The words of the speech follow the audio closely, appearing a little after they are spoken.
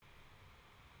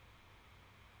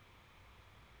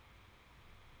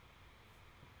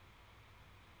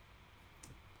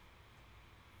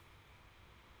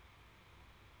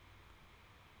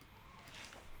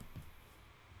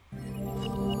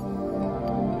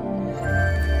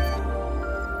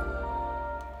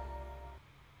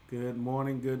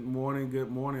morning, good morning, good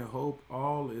morning. Hope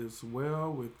all is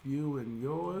well with you and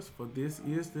yours, for this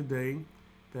is the day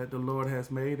that the Lord has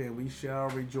made, and we shall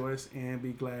rejoice and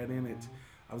be glad in it.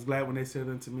 I was glad when they said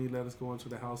unto me, let us go into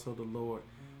the house of the Lord.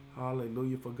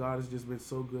 Hallelujah. For God has just been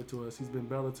so good to us. He's been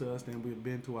better to us than we've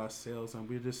been to ourselves. And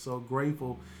we're just so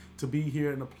grateful to be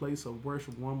here in a place of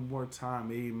worship one more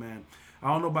time. Amen. I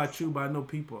don't know about you, but I know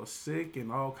people are sick and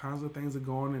all kinds of things are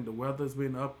going, and the weather's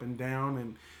been up and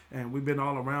down, and we've been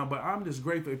all around. But I'm just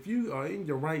grateful. If you are in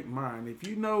your right mind, if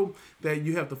you know that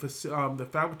you have the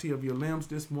faculty of your limbs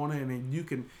this morning, and then you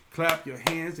can clap your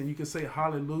hands and you can say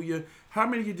hallelujah. How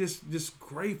many of you just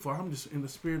grateful? I'm just in the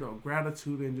spirit of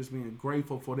gratitude and just being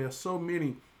grateful for there's so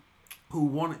many who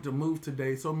wanted to move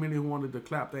today, so many who wanted to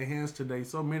clap their hands today,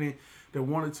 so many that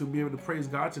wanted to be able to praise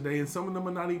God today, and some of them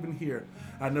are not even here.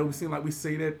 I know we seem like we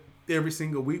say that every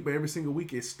single week, but every single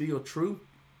week is still true.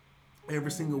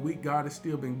 Every single week, God has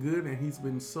still been good, and He's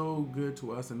been so good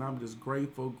to us. And I'm just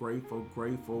grateful, grateful,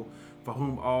 grateful for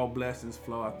whom all blessings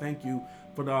flow. I thank you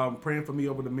for praying for me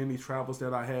over the many travels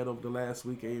that I had over the last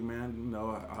week. Amen. You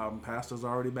know, pastor's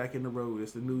already back in the road.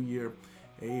 It's the new year.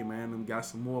 Amen. And got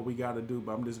some more we got to do,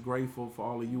 but I'm just grateful for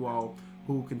all of you all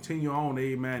who continue on.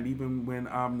 Amen. Even when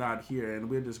I'm not here, and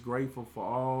we're just grateful for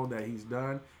all that He's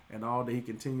done and all that He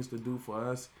continues to do for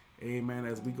us. Amen.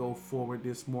 As we go forward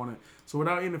this morning. So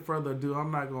without any further ado,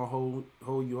 I'm not going to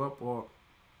hold you up or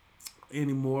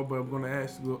anymore, but I'm going to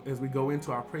ask you as we go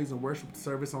into our praise and worship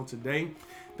service on today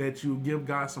that you give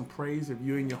God some praise. If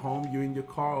you're in your home, you're in your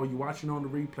car, or you're watching on the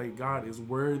replay, God is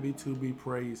worthy to be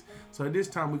praised. So at this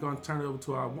time, we're going to turn it over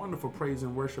to our wonderful praise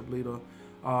and worship leader,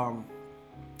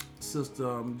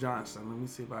 Sister Johnson. Let me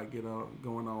see if I get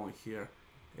going on here.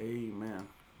 Amen.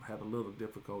 I had a little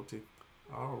difficulty.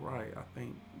 All right, I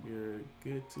think we're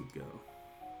good to go.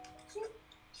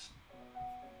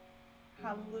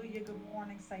 Hallelujah. Good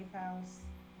morning, Safe House.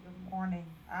 Good morning.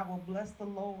 I will bless the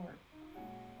Lord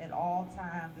at all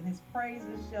times, and His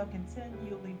praises shall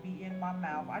continually be in my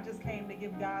mouth. I just came to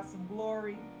give God some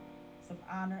glory, some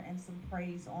honor, and some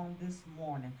praise on this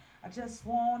morning. I just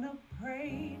want to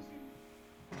praise you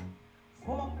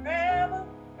forever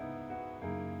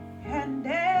and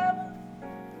ever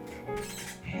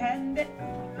and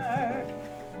ever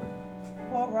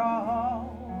for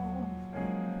all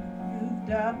you've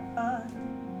done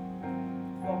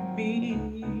for me.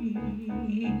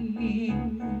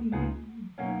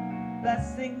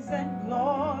 Blessings and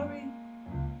glory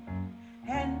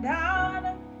and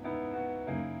honor,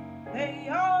 they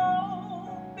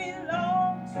all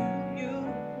belong to you.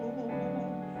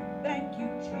 Thank you,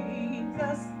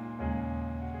 Jesus,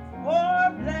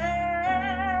 for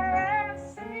blessing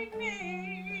me.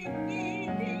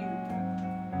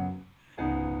 I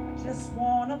just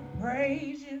want to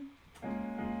praise you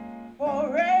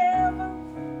forever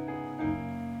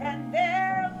and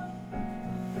ever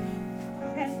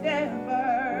and ever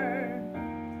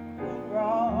for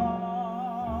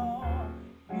all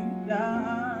you've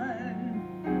done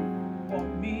for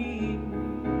me.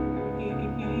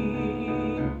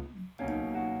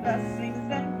 Blessings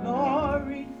and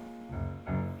glory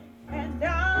and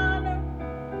honor,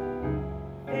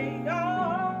 they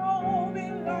all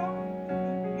belong to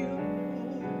you.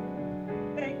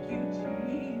 Thank you,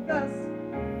 Jesus,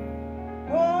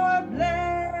 for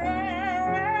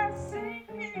blessing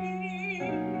me.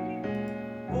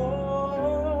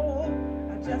 Oh,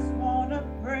 I just want to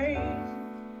praise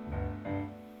you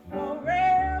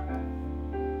forever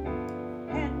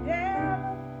and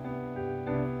ever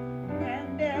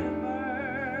and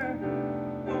ever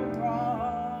for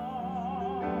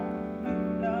all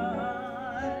you've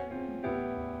done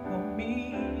for me.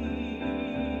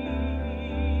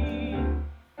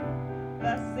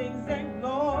 Blessings and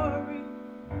glory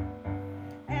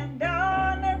and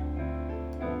honor,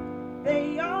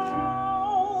 they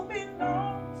all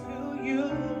belong to you.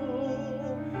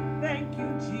 Thank you,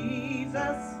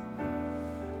 Jesus,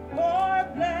 for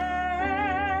blessing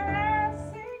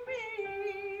me.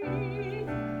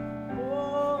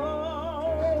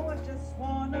 Oh, I just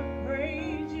want to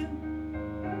praise you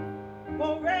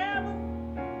forever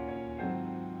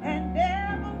and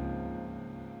ever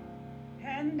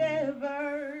and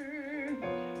ever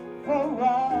for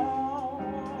all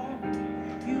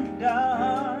you've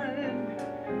done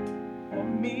for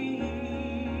me.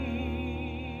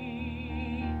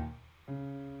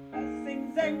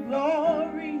 Blessings and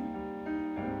glory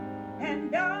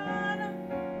and honor,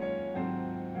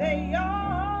 they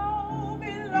all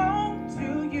belong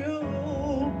to you.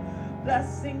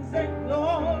 Blessings and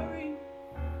glory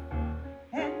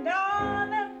and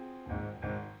honor,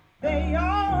 they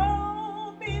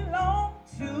all belong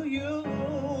to you.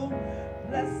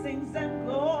 Blessings and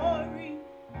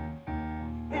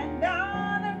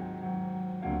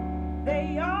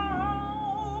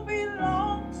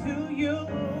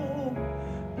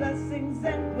praise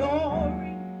and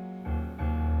glory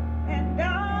and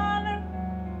honor,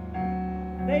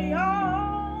 they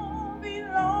all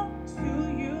belong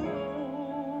to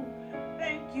you.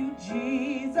 Thank you,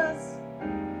 Jesus,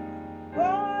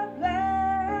 for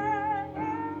blessing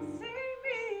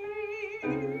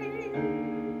me.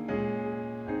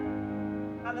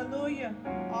 Hallelujah.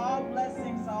 All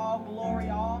blessings, all glory,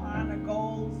 all honor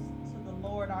goes to the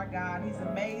Lord our God. He's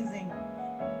amazing.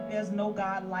 There's no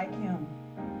God like him.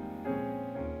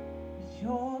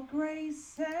 Your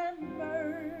grace and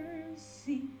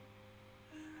mercy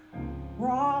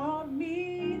brought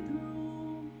me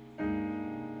through.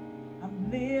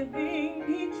 I'm living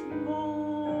each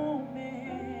moment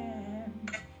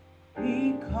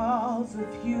because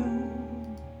of you.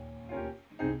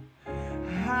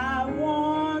 I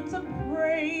want to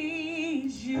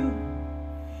praise you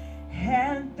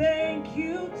and thank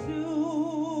you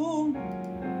too.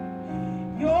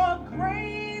 Your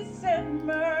grace and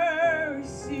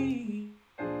mercy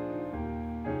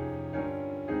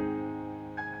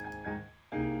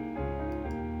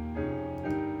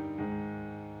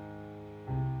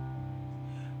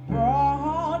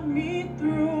brought me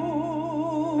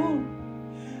through.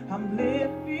 I'm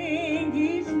living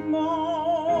each moment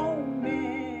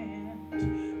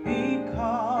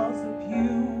because of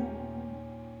you.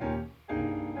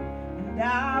 And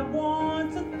I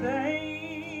want to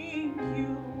thank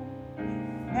you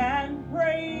and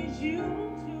praise you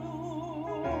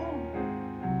too.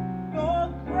 Your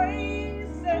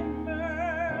grace and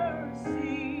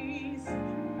mercies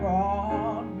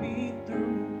brought me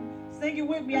through. Sing it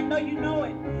with me, I know you know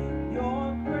it.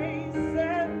 Your grace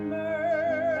and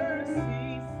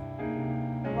mercies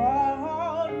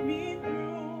brought me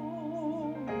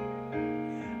through.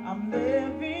 I'm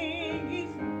living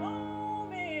each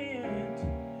moment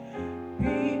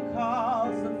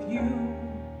because of you.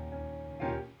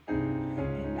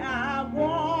 And I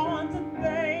want to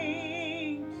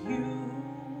thank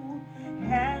you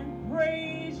and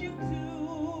praise you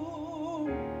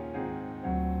too.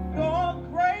 Your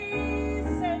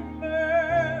grace and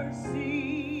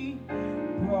mercy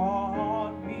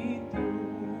brought me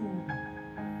through.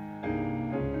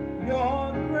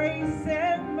 Your grace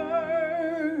and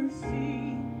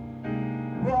mercy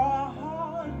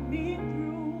brought me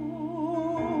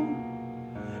through.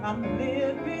 I'm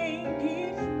living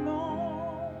each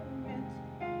moment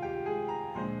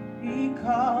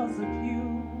because of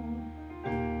you.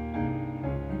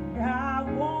 And I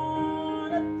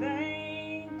want to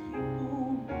thank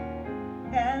you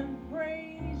and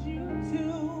praise you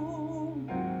too.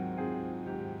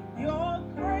 Your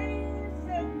grace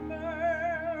and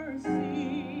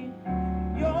mercy,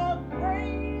 your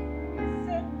grace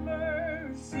and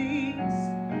mercies,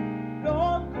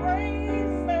 your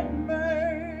grace and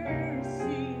mercies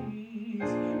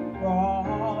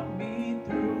brought me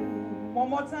through. One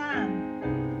more time.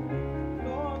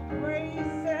 Your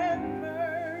grace and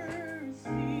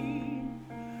mercy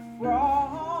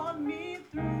brought me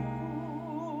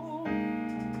through.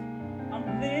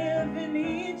 I'm living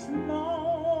each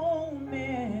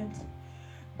moment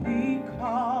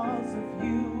because of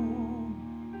you.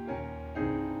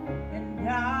 And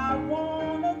I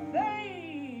want to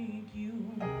thank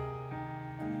you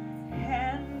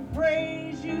and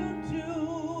praise you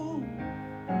too.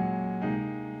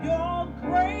 Your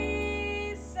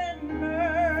grace and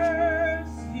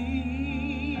mercies,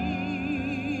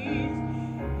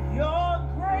 your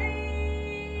grace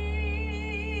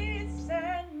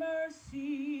and mercies,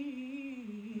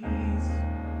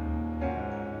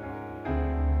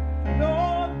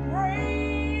 your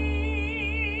grace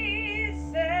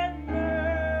and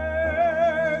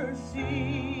mercies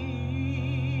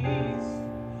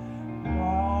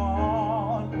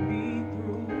brought me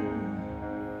through.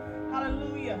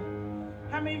 Hallelujah.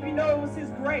 How many of you know it was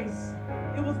his grace?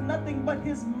 It was nothing but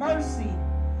his mercy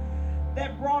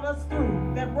that brought us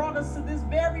through, that brought us to this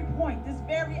very point, this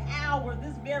very hour,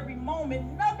 this very moment.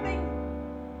 Nothing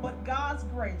but God's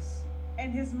grace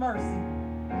and his mercy.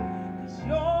 It's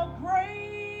your grace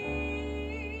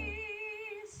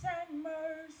and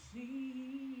mercies.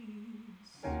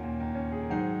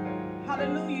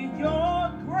 Hallelujah. Your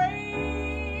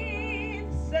grace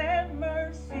and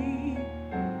mercy.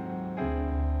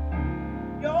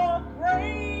 Your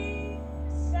grace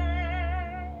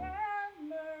and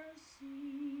mercy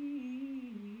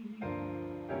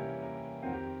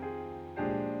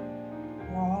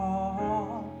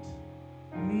brought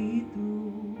me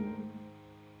through.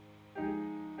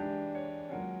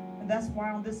 And that's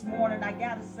why on this morning I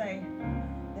gotta say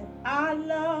that I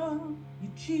love you,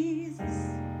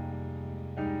 Jesus.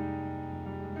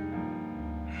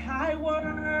 I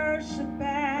worship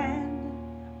and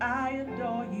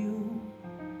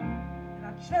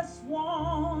just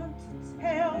want to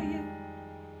tell you,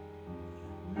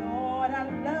 Lord, I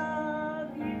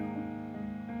love you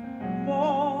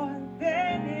more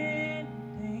than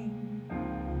anything.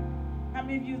 How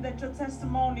many of you that your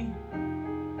testimony?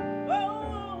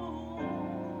 Oh,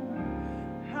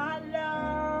 I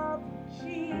love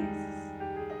Jesus.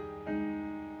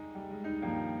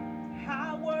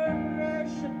 I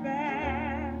worship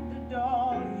and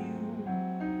adore you.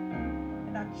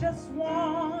 And I just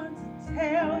want to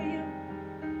tell you,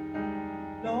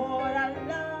 Lord, I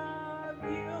love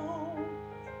you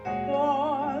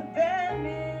more than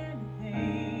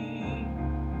anything.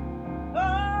 Oh,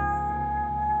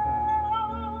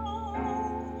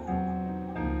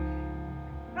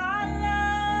 I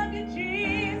love you,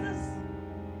 Jesus,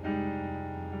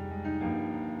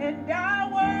 and I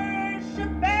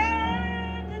worship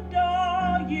and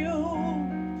adore you.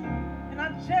 And I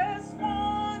just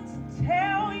want to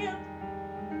tell you,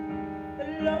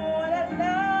 Lord, I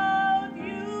love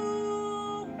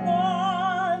you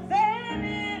more than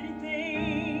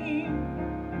anything.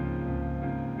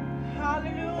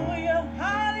 Hallelujah,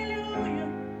 hallelujah.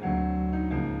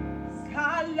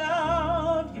 I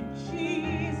love you,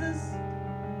 Jesus,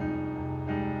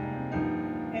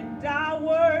 and I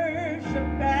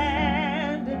worship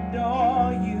and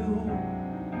adore you.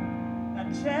 I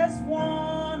just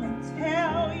want to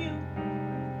tell you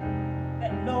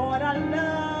that, Lord, I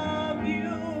love you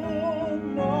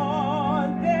more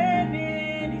than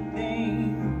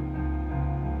anything.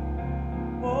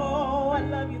 Oh, I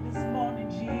love you this morning,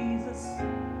 Jesus,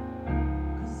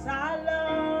 'cause I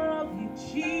love you,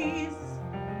 Jesus,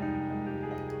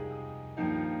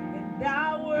 and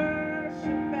I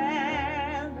worship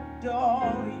and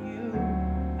adore you.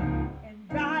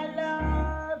 And I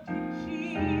love you,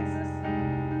 Jesus.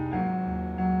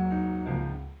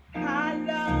 I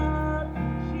love you,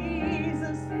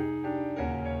 Jesus.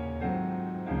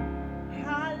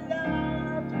 I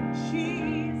love you,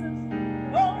 Jesus.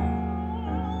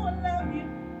 Oh, I love you.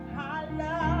 I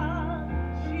love you,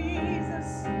 Jesus.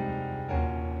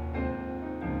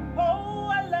 Oh,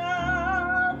 I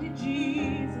love you,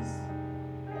 Jesus.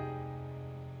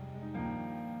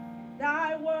 And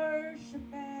I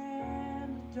worship and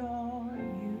adore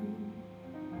you.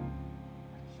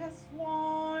 I just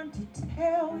want to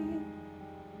tell you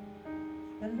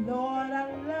that, Lord, I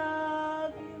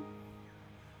love you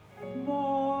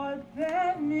more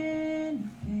than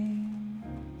anything.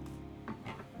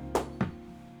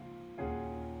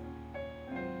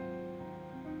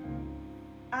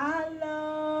 I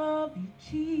love you,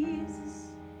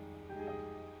 Jesus,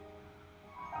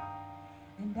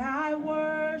 and I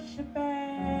worship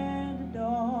and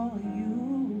adore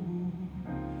you.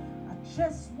 I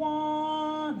just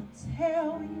want to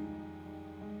tell you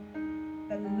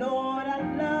that, Lord, I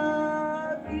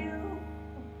love you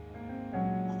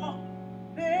more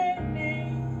than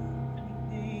anything.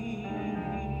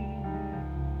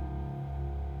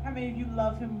 How many of you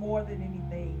love him more than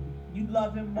anything? You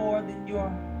love him more than your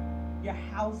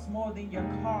house, more than your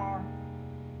car,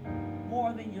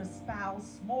 more than your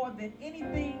spouse, more than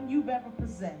anything you've ever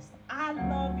possessed. I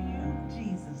love you,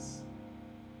 Jesus,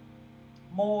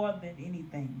 more than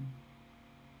anything.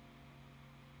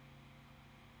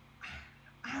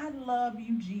 I love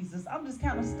you, Jesus. I'm just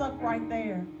kind of stuck right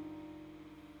there.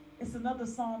 It's another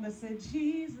song that said,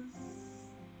 Jesus,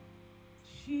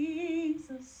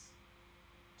 Jesus,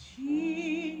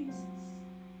 Jesus.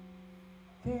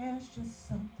 There's just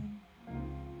something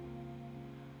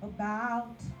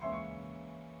about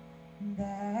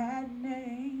that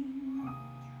name.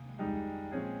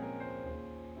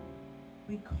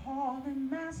 We call him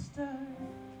Master,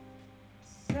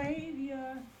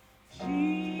 Savior,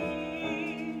 Jesus.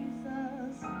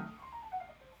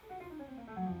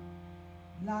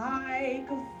 Like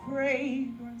a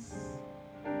fragrance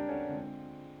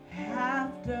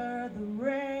after the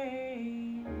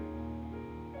rain,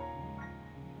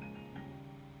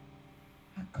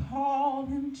 I call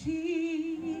him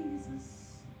Jesus,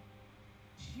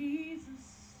 Jesus,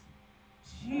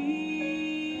 Jesus.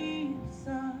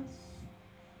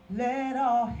 Let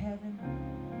all heaven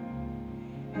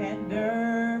and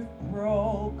earth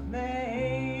proclaim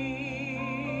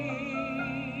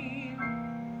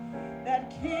that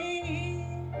kings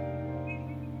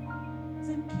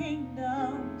and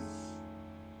kingdoms,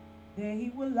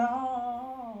 they will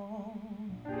all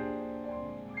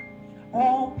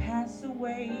pass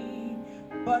away,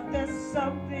 but there's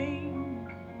something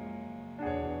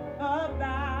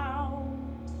about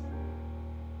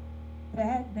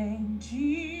that name,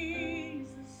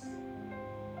 Jesus,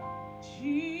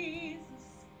 Jesus,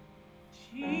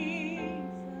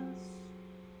 Jesus.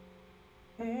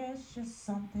 There's just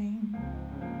something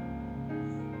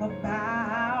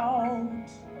about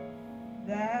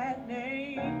that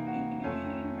name.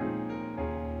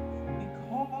 We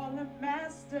call him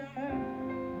Master,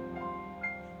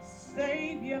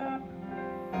 Savior,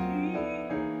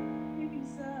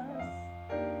 Jesus,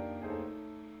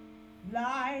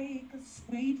 like a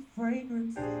sweet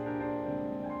fragrance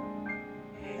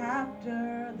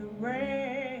after the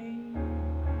rain.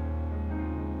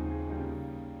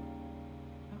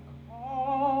 I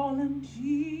call him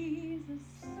Jesus,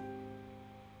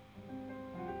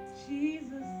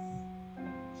 Jesus,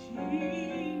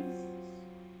 Jesus.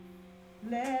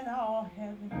 Let all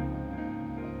heaven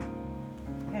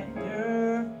and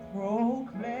earth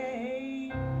proclaim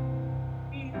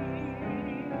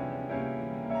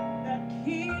that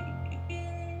kings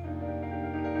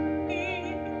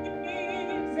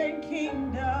and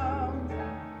kingdoms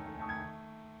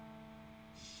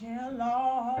shall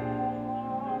all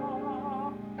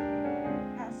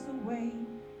pass away.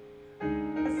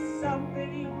 There's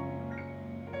something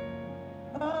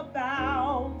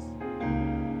about,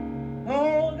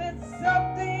 oh, there's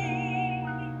something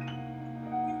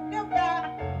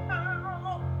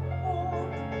about, oh,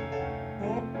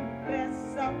 there's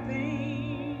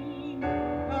something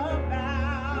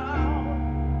about,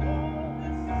 oh,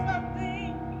 there's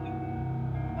something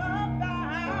about,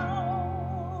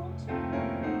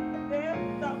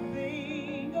 there's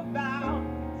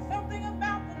something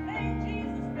about the name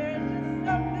Jesus. There's just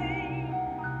something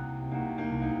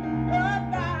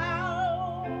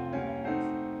about,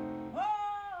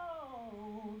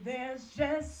 oh, there's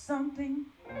just something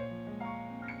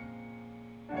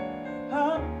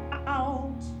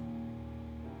about,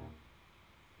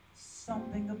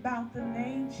 something about the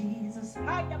name Jesus.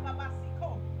 There's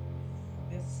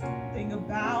something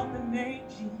about the name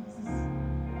Jesus.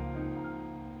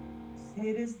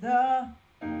 It is the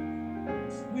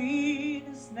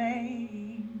sweetest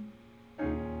name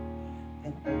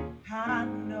that I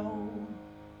know.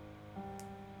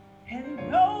 And you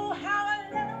know how I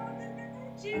love the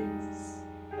name Jesus.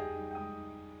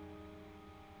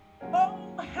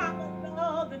 Oh, how I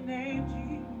love the name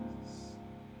Jesus.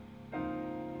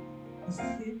 'Cause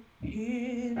it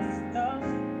is the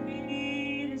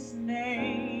sweetest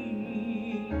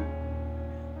name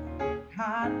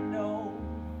I know.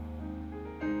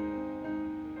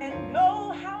 And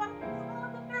know how I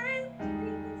love the name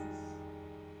Jesus.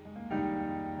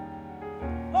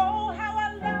 Oh, how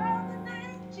I love the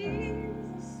name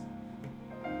Jesus.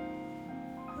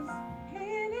 'Cause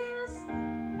it is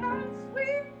the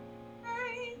sweet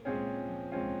name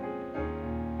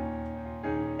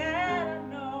that I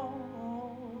know.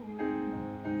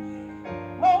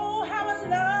 Oh, how I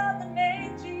love the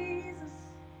name Jesus.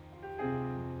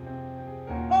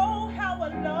 Oh, how I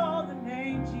love the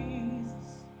name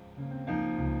Jesus.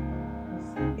 'Cause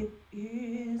it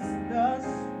is the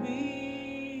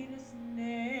sweetest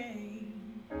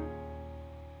name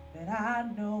that I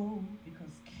know.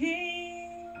 Because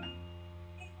kings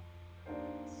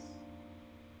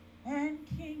and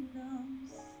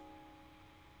kingdoms,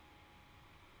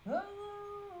 oh,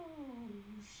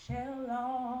 shall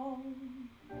all,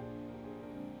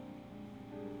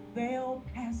 they'll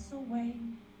pass away.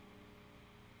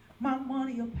 My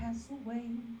money will pass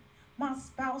away. My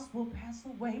spouse will pass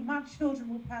away. My children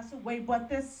will pass away. But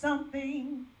there's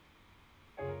something,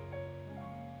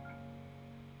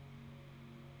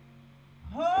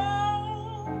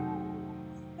 oh,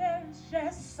 there's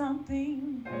just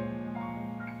something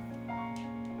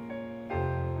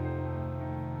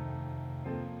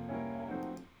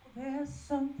there's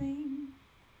something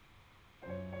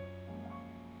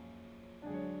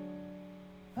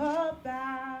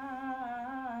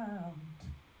about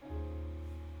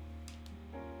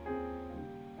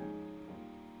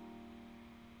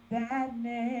that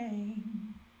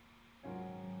name.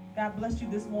 God bless you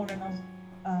this morning.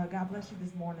 God bless you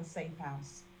this morning, Safe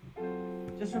House.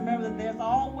 Just remember that there's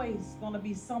always going to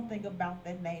be something about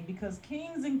that name, because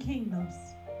kings and kingdoms,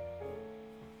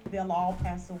 they'll all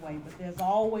pass away, but there's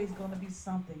always going to be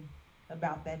something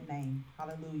about that name.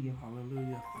 Hallelujah.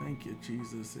 Hallelujah. Thank you,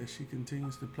 Jesus. As she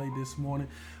continues to play this morning,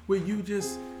 will you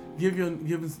just give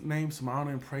his name some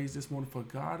honor and praise this morning? For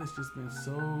God has just been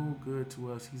so good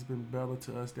to us. He's been better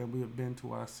to us than we have been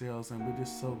to ourselves, and we're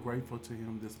just so grateful to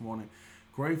him this morning.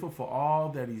 Grateful for all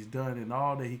that he's done and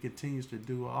all that he continues to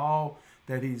do, all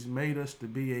that he's made us to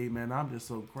be. Amen. I'm just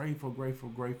so grateful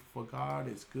for God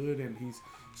is good, and he's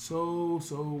so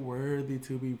worthy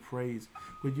to be praised.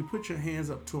 Would you put your hands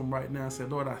up to him right now and say,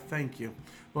 Lord, I thank you.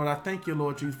 Lord, I thank you,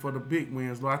 Lord Jesus, for the big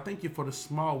wins. Lord, I thank you for the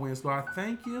small wins. Lord, I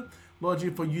thank you Lord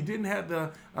Jesus, for you didn't have to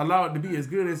allow it to be as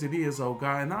good as it is, oh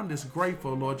God. And I'm just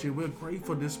grateful, Lord Jesus. We're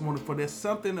grateful this morning for there's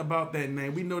something about that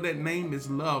name. We know that name is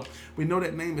love. We know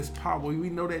that name is power. We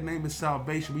know that name is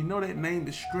salvation. We know that name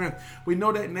is strength. We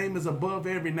know that name is above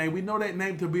every name. We know that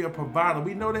name to be a provider.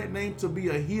 We know that name to be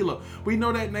a healer. We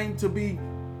know that name to be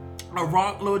a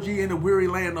rock, Lord Jesus, in a weary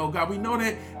land, oh God. We know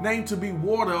that name to be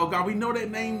water, oh God. We know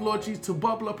that name, Lord Jesus, to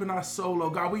bubble up in our soul, oh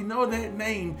God. We know that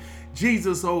name,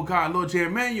 Jesus, oh God, Lord Jesus,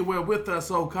 Emmanuel with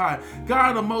us, oh God.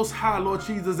 God the Most High, Lord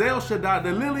Jesus, El Shaddai,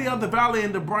 the lily of the valley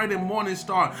and the bright and morning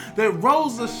star, that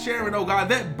rose of Sharon, oh God,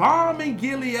 that balm in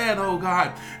Gilead, oh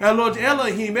God. And Lord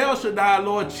Elohim, El Shaddai,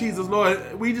 Lord Jesus,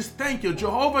 Lord, we just thank you.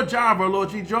 Jehovah Jireh, Lord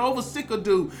Jesus, Jehovah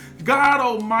Sikkadu, God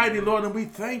Almighty, Lord, and we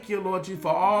thank you, Lord Jesus,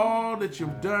 for all that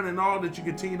you've done and all that you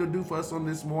continue to do for us on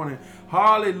this morning.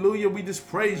 Hallelujah. We just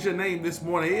praise your name this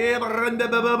morning. How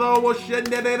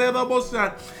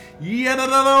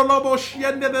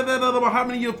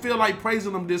many of you feel like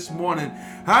praising him this morning?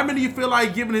 How many of you feel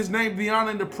like giving his name the honor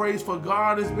and the praise? For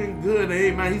God has been good,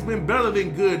 amen. He's been better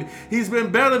than good. He's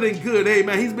been better than good,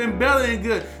 amen. He's been better than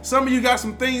good. Some of you got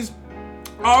some things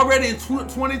already in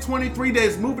 2023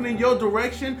 that's moving in your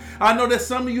direction. I know that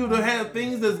some of you that have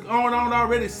things that's going on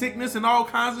already, sickness and all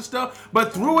kinds of stuff,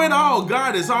 but through it all,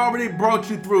 God has already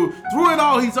brought you through. Through it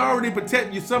all, he's already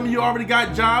protected you. Some of you already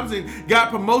got jobs and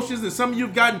got promotions, and some of you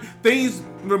have gotten things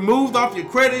removed off your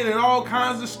credit and all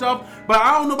kinds of stuff. But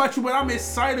I don't know about you, but I'm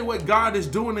excited what God is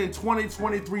doing in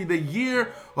 2023, the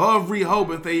year of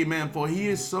Rehoboth, amen. For he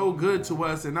is so good to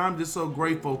us, and I'm just so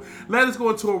grateful. Let us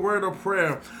go into a word of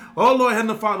prayer. Oh Lord,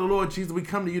 Heavenly Father, Lord Jesus, we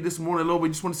come to you this morning, Lord. We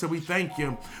just want to say we thank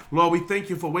you. Lord, we thank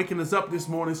you for waking us up this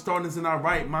morning, starting us in our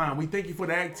right mind. We thank you for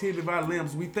the activity of our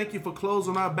limbs. We thank you for clothes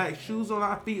on our back, shoes on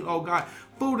our feet, oh God,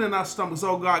 food in our stomachs,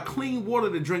 oh God, clean water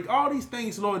to drink. All these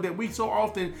things, Lord, that we so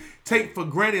often take for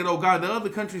granted, oh God, the other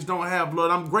countries don't have,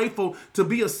 Lord. I'm grateful to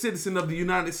be a citizen of the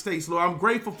United States, Lord. I'm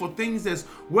grateful for things as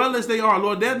well as they are,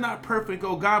 Lord. They're not perfect,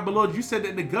 oh God, but Lord, you said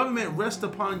that the government rests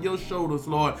upon your shoulders,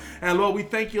 Lord. And Lord, we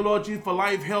thank you, Lord Jesus, for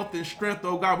life, health, and strength,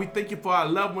 oh God. We thank you for our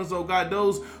loved ones, oh God,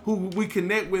 those who we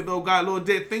connect with, oh God, Lord,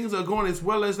 that things are going as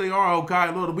well as they are, oh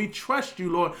God, Lord. We trust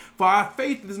you, Lord, for our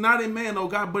faith is not in man, oh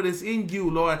God, but it's in you,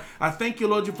 Lord. I thank you,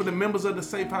 Lord, for the members of the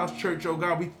Safe House Church, oh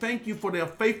God. We thank you for their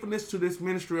faithfulness to this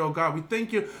ministry, oh God. We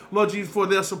thank you, Lord Jesus, for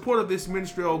their support of this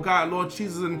ministry, oh God, Lord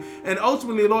Jesus, and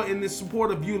ultimately, Lord, in this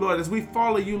support of you, Lord, as we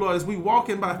follow you, Lord, as we walk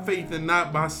in by faith and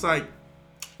not by sight.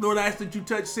 Lord, I ask that you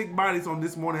touch sick bodies on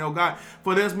this morning, oh God.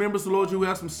 For there's members, Lord, who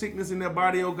have some sickness in their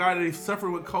body, oh God, and they suffer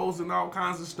with colds and all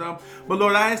kinds of stuff. But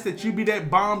Lord, I ask that you be that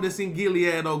balm that's in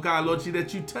Gilead, oh God, Lord,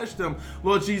 that you touch them,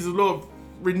 Lord Jesus, Lord.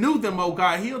 Renew them, oh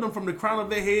God. Heal them from the crown of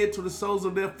their head to the soles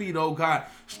of their feet, oh God.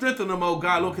 Strengthen them, oh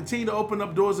God. Lord, continue to open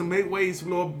up doors and make ways,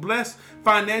 Lord. Bless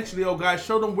financially, oh God.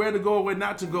 Show them where to go and where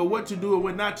not to go, what to do and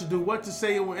what not to do, what to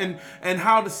say and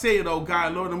how to say it, oh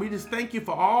God, Lord. And we just thank you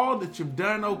for all that you've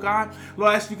done, oh God.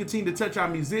 Lord, I ask you continue to touch our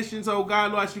musicians, oh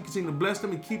God. Lord, I ask you continue to bless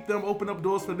them and keep them, open up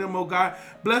doors for them, oh God.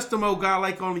 Bless them, oh God,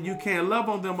 like only you can. Love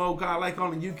on them, oh God, like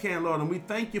only you can, Lord. And we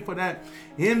thank you for that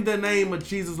in the name of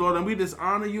Jesus, Lord. And we just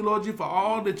honor you, Lord, for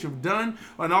all that you've done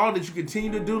and all that you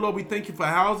continue to do, Lord. We thank you for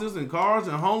houses and cars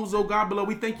and homes, oh God. But Lord,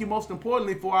 we thank you most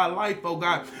importantly for our life, oh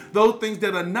God. Those things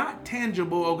that are not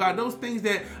tangible, oh God. Those things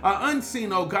that are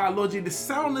unseen, oh God, Lord, the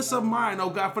soundness of mind, oh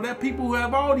God. For that people who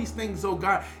have all these things, oh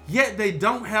God, yet they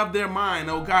don't have their mind,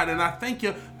 oh God. And I thank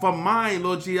you for mind,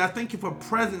 Lord G. I thank you for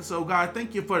presence, oh God. I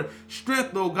thank you for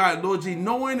strength, oh God, Lord G.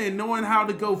 Knowing how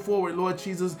to go forward, Lord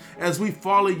Jesus, as we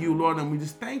follow you, Lord. And we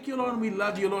just thank you, Lord, and we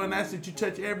love you, Lord. And ask that you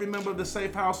touch every member of the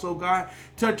Safe House, oh God.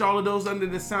 Touch all of those under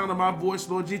the sound of my voice,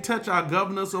 Lord G. Touch our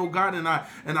governors, oh God, and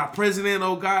our president,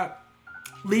 oh God.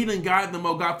 Lead and guide them,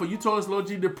 oh God. For you told us, Lord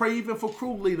Jesus, to pray even for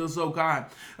cruel leaders, oh God.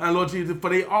 And Lord Jesus, for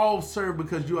they all serve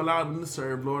because you allowed them to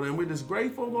serve, Lord. And we're just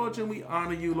grateful, Lord, and we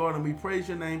honor you, Lord, and we praise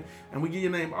your name. And we give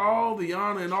your name all the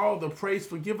honor and all the praise.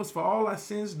 Forgive us for all our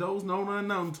sins, those known and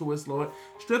unknown to us, Lord.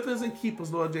 Strengthen us and keep us,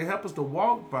 Lord. Help us to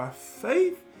walk by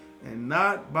faith and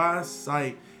not by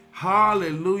sight.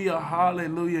 Hallelujah,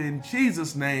 hallelujah. In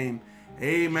Jesus' name,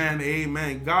 amen,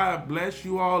 amen. God bless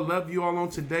you all. Love you all on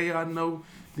today. I know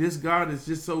this God is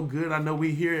just so good. I know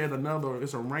we here at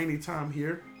it's a rainy time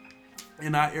here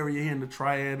in our area here in the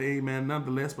Triad, amen,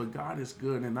 nonetheless, but God is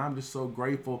good, and I'm just so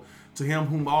grateful to him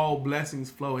whom all blessings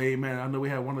flow, amen. I know we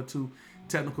had one or two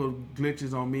technical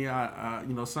glitches on me.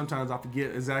 Sometimes I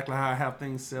forget exactly how I have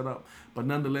things set up, but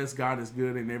nonetheless, God is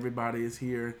good, and everybody is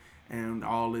here. and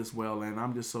all is well. And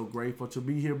I'm just so grateful to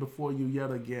be here before you yet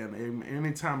again. And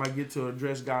anytime I get to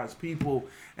address God's people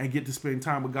and get to spend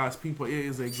time with God's people, it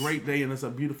is a great day and it's a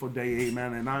beautiful day.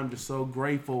 Amen. And I'm just so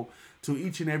grateful to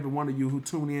each and every one of you who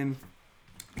tune in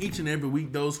each and every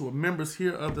week, those who are members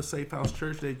here of the Safe House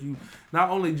Church, that you not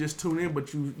only just tune in,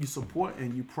 but you support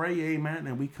and you pray, amen,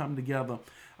 and we come together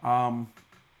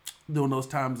during those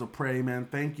times of prayer, amen.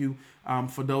 Thank you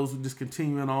for those who just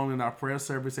continuing on in our prayer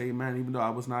service, amen, even though I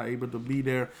was not able to be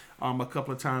there a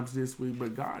couple of times this week,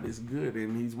 but God is good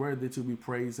and he's worthy to be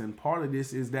praised. And part of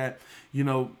this is that, it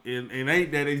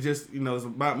ain't that it's just, it's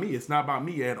about me. It's not about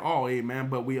me at all, amen,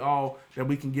 but that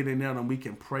we can get in there and we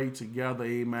can pray together,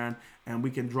 amen, and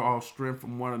we can draw strength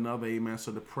from one another, amen.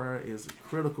 So the prayer is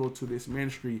critical to this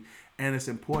ministry and it's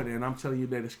important. And I'm telling you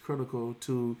that it's critical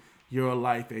to your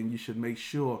life, and you should make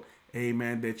sure,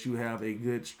 amen, that you have a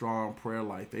good, strong prayer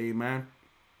life. Amen.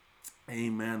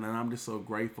 Amen. And I'm just so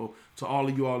grateful to all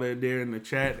of you all that are there in the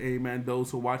chat. Amen.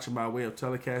 Those who are watching by way of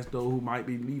telecast, those who might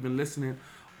be even listening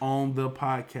on the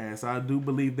podcast. I do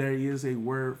believe there is a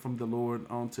word from the Lord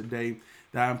on today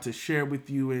that I'm to share with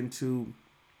you and to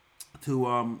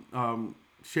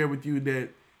share with you that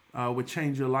would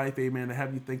change your life. Amen. To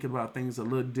have you thinking about things a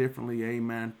little differently.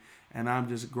 Amen. And I'm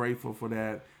just grateful for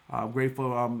that. I'm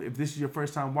grateful. If this is your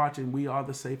first time watching, we are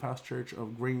the Safe House Church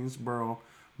of Greensboro,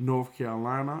 North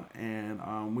Carolina, and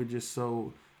we're just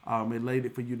so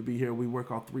elated for you to be here. We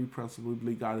work on three principles we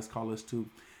believe God has called us to,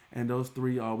 and those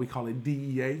three we call it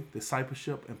DEA: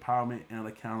 discipleship, empowerment, and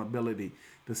accountability.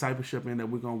 Discipleship in that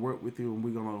we're going to work with you, and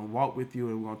we're going to walk with you,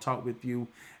 and we're going to talk with you,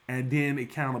 and then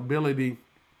accountability.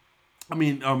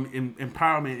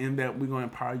 Empowerment in that we're going to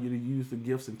empower you to use the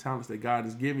gifts and talents that God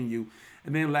is giving you.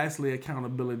 And then lastly,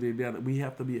 accountability, that we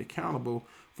have to be accountable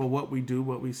for what we do,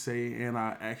 what we say, and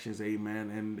our actions. Amen.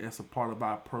 And that's a part of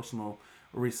our personal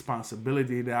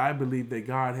responsibility that I believe that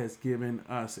God has given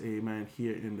us, amen,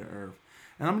 here in the earth.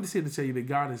 And I'm just here to tell you that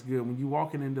God is good. When you're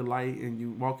walking in the light and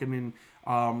you walking in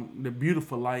the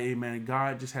beautiful light, amen,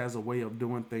 God just has a way of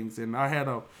doing things. And I had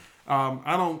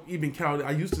I don't even count it.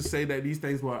 I used to say that these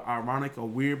things were ironic or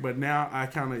weird, but now I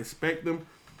kind of expect them,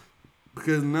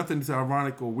 because nothing is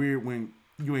ironic or weird when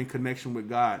you're in connection with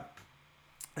God.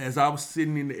 As I was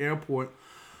sitting in the airport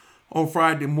on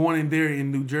Friday morning there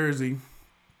in New Jersey,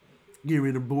 getting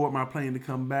ready to board my plane to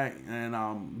come back, and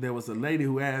there was a lady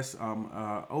who asked,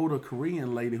 older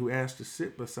Korean lady who asked to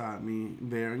sit beside me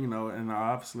there, and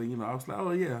obviously, I was like,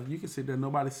 oh yeah, you can sit there.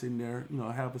 Nobody's sitting there,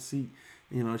 have a seat.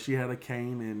 She had a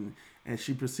cane, and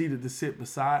she proceeded to sit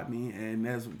beside me. And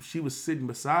as she was sitting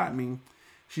beside me,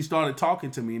 she started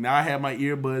talking to me. Now I had my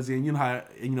earbuds in.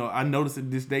 I noticed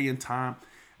at this day and time,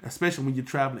 especially when you're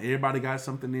traveling, everybody got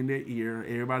something in their ear.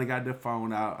 Everybody got their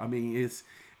phone out. I mean,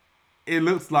 it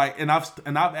looks like, and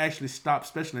I've actually stopped,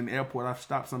 especially in the airport. I've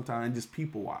stopped sometimes and just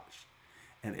people watch,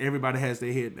 and everybody has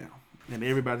their head down, and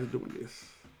everybody's doing this.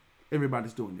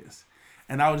 Everybody's doing this,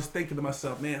 and I was just thinking to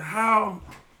myself, man, how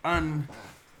uncognitive,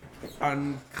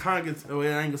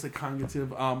 I ain't gonna say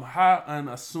cognitive, how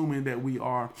unassuming that we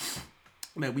are,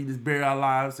 that we just bury our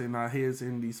lives and our heads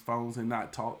in these phones and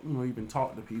not talk, even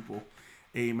talk to people.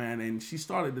 Amen. And she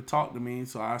started to talk to me,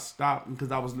 so I stopped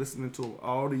because I was listening to an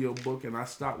audio book, and I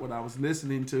stopped what I was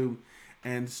listening to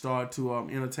and started to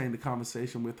entertain the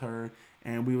conversation with her.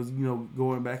 And we was,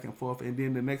 going back and forth. And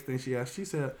then the next thing she asked, she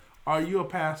said, "Are you a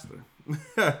pastor?"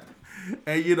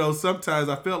 And sometimes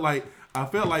I felt like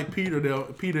Peter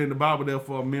in the Bible there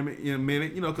for a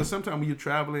minute, because sometimes when you're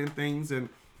traveling things and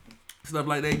stuff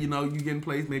like that, you get in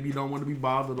place, maybe you don't want to be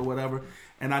bothered or whatever.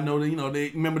 And I know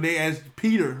that, they asked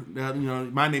Peter,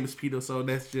 my name is Peter, so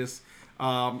that's just,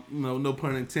 no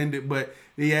pun intended, but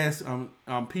they asked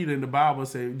Peter in the Bible,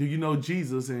 say, "Do you know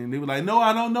Jesus?" And they were like, "No,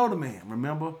 I don't know the man,"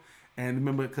 remember? And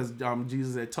remember, because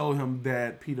Jesus had told him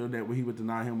that Peter, that he would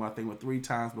deny him, I think, 3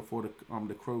 times before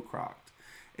the crow croaked.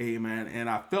 Amen. And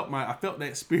I felt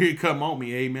that spirit come on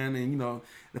me. Amen. And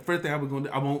the first thing I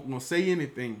won't gonna say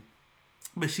anything,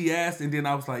 but she asked, and then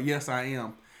I was like, "Yes, I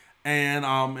am."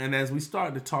 And as we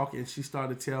started to talk, and she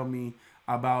started to tell me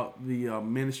about the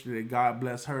ministry that God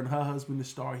blessed her and her husband to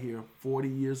start here 40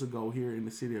 years ago here in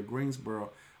the city of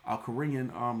Greensboro, a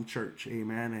Korean church.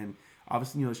 Amen. And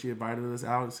obviously, she invited us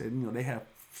out and said, they have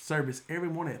service every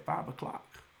morning at 5 o'clock.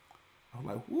 I was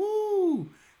like, woo!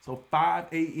 So 5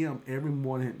 a.m. every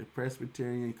morning at the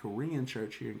Presbyterian Korean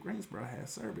church here in Greensboro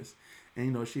has service.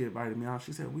 And, she invited me out.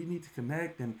 She said, we need to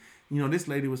connect. And, this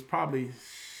lady was probably,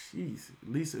 at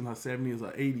least in her 70s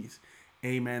or 80s.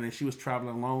 Amen. And she was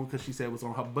traveling alone because she said it was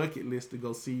on her bucket list to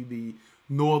go see the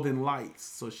Northern Lights.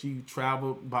 So she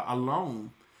traveled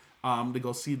alone to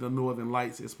go see the Northern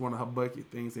Lights. It's one of her bucket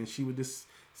things, and she was just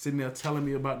sitting there telling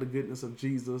me about the goodness of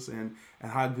Jesus and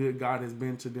how good God has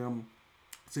been to them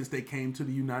since they came to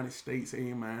the United States.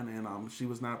 Amen. And she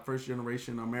was not first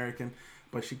generation American,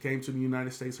 but she came to the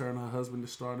United States, her and her husband,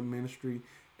 to start a ministry,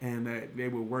 and that they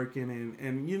were working,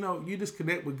 and you just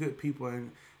connect with good people,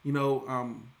 and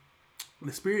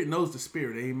the Spirit knows the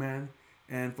Spirit. Amen.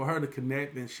 And for her to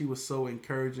connect, and she was so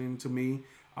encouraging to me,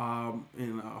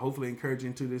 and hopefully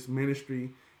encouraging to this ministry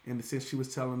in the sense she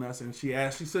was telling us. And she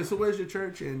said, so where's your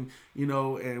church? And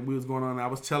and we was going on, I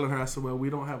was telling her, I said, well, we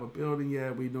don't have a building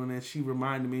yet, we doing that. She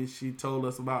reminded me, she told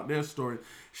us about their story.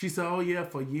 She said, oh yeah,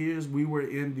 for years we were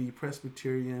in the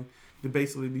Presbyterian,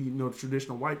 basically the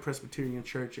traditional white Presbyterian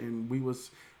church, and we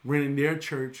was renting their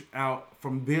church out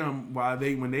from them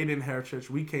when they didn't have church.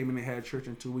 We came in and had church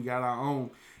until we got our own.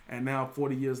 And now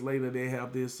 40 years later, they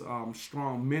have this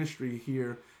strong ministry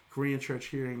here, Korean church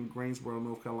here in Greensboro,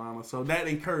 North Carolina. So that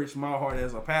encouraged my heart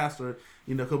as a pastor,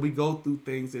 because we go through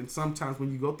things. And sometimes when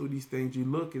you go through these things, you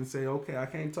look and say, okay, I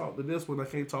can't talk to this one, I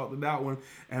can't talk to that one.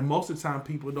 And most of the time,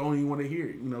 people don't even want to hear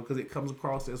it, because it comes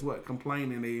across as what?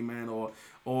 Complaining, amen, or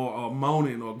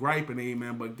moaning or griping,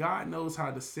 amen. But God knows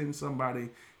how to send somebody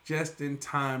just in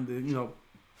time to,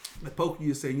 the poke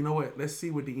you say, you know what, let's see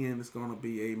what the end is going to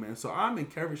be, amen. So I'm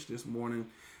encouraged this morning,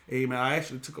 amen. I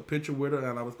actually took a picture with her,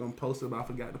 and I was going to post it, but I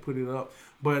forgot to put it up.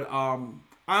 But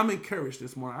I'm encouraged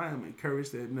this morning. I am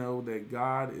encouraged to know that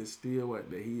God is still,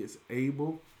 that he is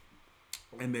able,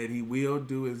 and that he will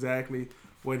do exactly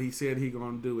what he said he's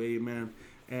going to do, amen.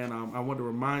 And I want to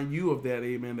remind you of that,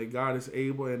 amen, that God is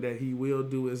able and that he will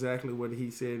do exactly what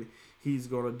he said he's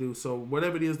going to do. So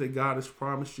whatever it is that God has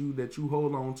promised you, that you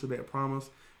hold on to that promise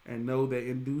and know that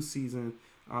in due season,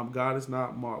 God is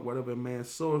not mocked. Whatever man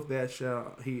soweth, that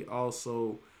shall he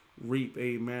also reap,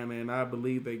 amen. And I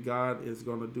believe that God is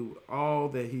going to do all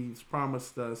that he's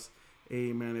promised us,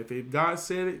 amen. If God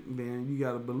said it, then you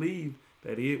got to believe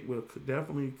that it will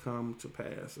definitely come to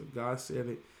pass. If God said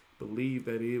it, believe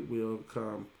that it will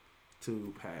come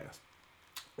to pass,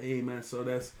 amen. So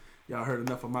y'all heard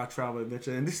enough of my travel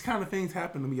adventure, and these kind of things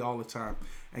happen to me all the time,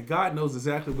 and God knows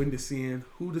exactly when to send,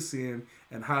 who to send,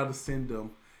 and how to send them,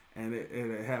 and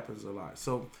it happens a lot.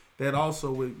 So that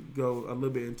also would go a little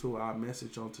bit into our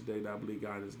message on today that I believe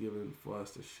God has given for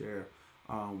us to share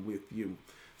with you.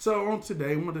 So on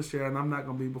today, I want to share, and I'm not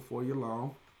going to be before you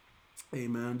long.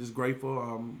 Amen. I'm just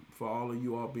grateful for all of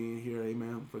you all being here.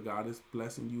 Amen. For God is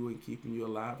blessing you and keeping you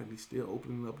alive, and he's still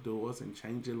opening up doors and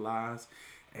changing lives.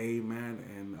 Amen.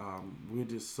 And we're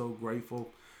just so grateful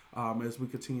as we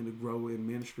continue to grow in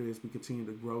ministry, as we continue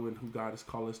to grow in who God has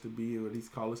called us to be, and what he's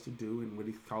called us to do, and what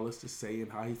he's called us to say, and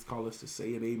how he's called us to say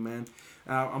it. Amen.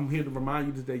 I'm here to remind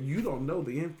you today, you don't know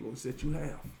the influence that you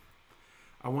have.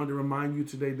 I want to remind you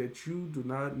today that you do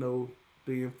not know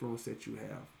the influence that you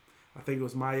have. I think it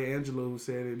was Maya Angelou who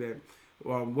said it, that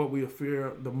what we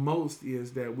fear the most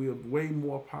is that we are way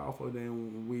more powerful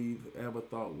than we've ever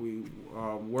thought we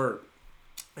were.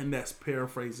 And that's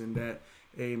paraphrasing that,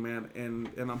 amen. And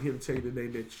I'm here to tell you today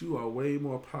that you are way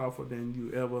more powerful than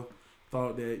you ever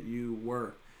thought that you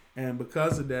were. And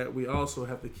because of that, we also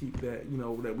have to keep that,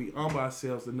 that we humble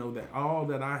ourselves to know that all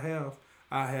that I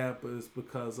have is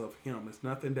because of him. It's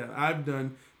nothing that I've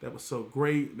done that was so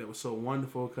great, that was so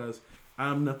wonderful, because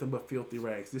I'm nothing but filthy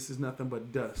rags. This is nothing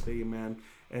but dust, amen.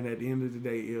 And at the end of the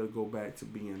day, it'll go back to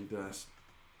being dust.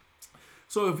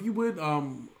 So if you would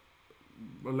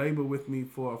labor with me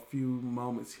for a few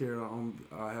moments here,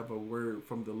 I have a word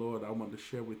from the Lord I want to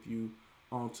share with you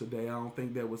on today. I don't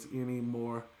think there was any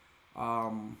more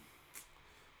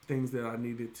things that I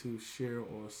needed to share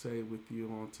or say with you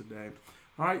on today.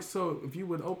 All right, so if you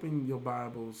would open your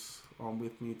Bibles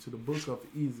with me to the book of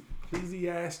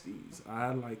Ecclesiastes.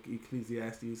 I like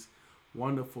Ecclesiastes,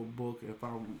 wonderful book. If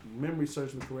I'm memory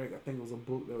searching correct, I think it was a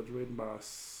book that was written by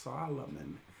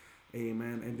Solomon.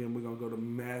 Amen. And then we're going to go to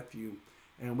Matthew.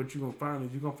 And what you're going to find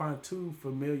is you're going to find two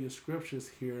familiar scriptures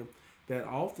here that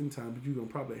oftentimes you're going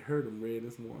to probably heard them read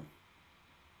as one.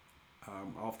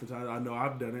 Oftentimes, I know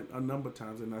I've done it a number of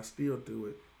times and I still do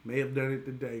it. May have done it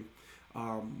today.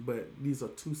 But these are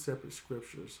two separate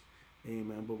scriptures.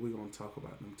 Amen. But we're going to talk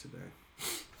about them today.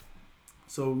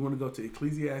 So we want to go to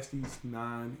Ecclesiastes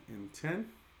 9 and 10.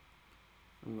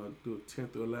 I'm going to do 10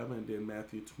 through 11 and then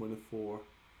Matthew 24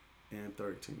 and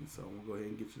 13. So I'm going to go ahead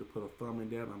and get you to put a thumb in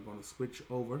there. And I'm going to switch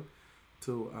over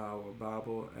to our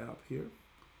Bible app here.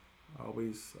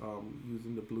 Always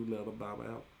using the Blue Letter Bible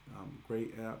app.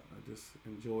 Great app. I just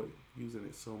enjoy using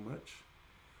it so much.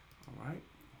 All right.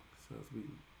 So as we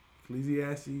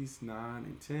Ecclesiastes 9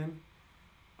 and 10.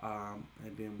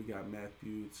 And then we got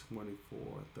Matthew 24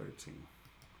 and 13.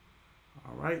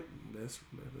 All right, let's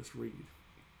read.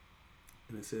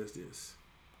 And it says this: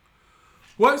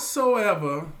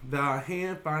 Whatsoever thy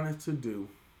hand findeth to do,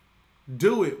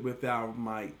 do it with thy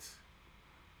might.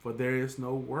 For there is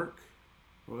no work,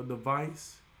 nor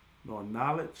device, nor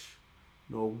knowledge,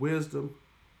 nor wisdom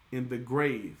in the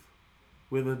grave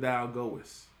whither thou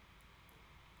goest.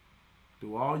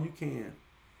 Do all you can.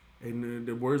 In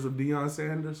the words of Deion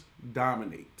Sanders,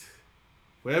 dominate.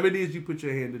 Whatever it is you put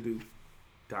your hand to do,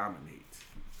 dominate.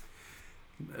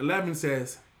 11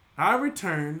 says, I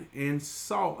return and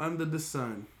saw under the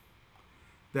sun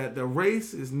that the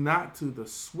race is not to the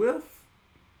swift,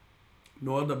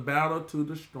 nor the battle to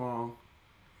the strong,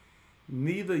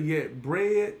 neither yet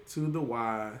bread to the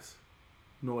wise,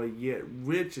 nor yet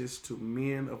riches to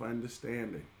men of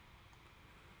understanding,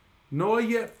 nor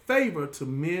yet favor to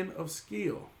men of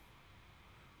skill,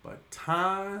 but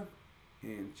time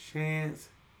and chance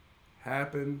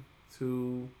happen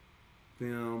to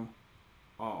them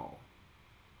all.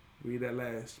 Read that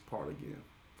last part again.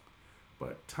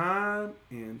 But time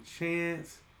and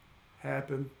chance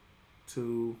happen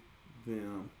to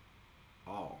them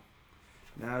all.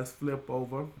 Now let's flip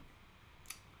over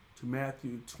to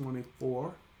Matthew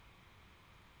 24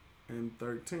 and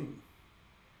 13.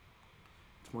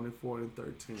 24 and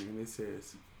 13. And it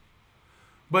says,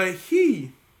 But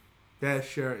he that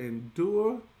shall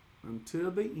endure until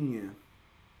the end,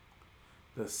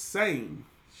 the same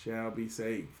shall be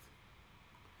saved.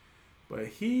 But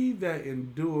he that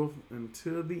endureth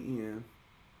until the end,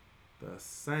 the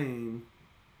same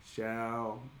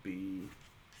shall be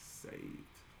saved.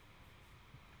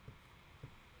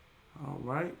 All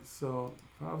right, so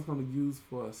I was going to use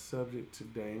for a subject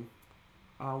today,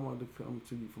 I want to come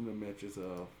to you from the measures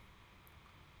of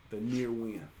the near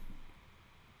win.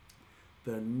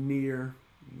 The near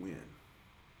win.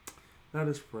 Let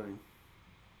us pray.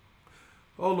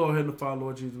 Oh, Lord, Heavenly Father,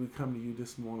 Lord Jesus, we come to you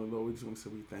this morning, Lord. We just want to say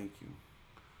we thank you.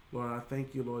 Lord, I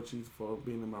thank you, Lord Jesus, for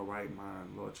being in my right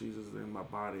mind, Lord Jesus, in my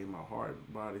body, in my heart,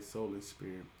 body, soul, and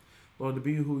spirit. Lord, to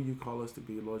be who you call us to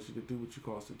be, Lord Jesus, to do what you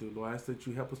call us to do. Lord, I ask that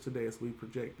you help us today as we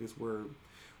project this word.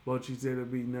 Lord Jesus, that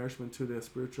it be nourishment to their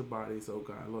spiritual bodies, oh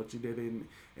God. Lord Jesus, that it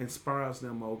inspires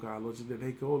them, oh God. Lord Jesus, that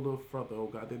they go a little further, oh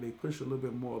God. That they push a little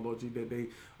bit more, Lord Jesus, that they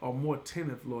are more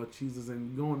attentive, Lord Jesus,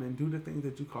 and going and do the things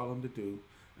that you call them to do.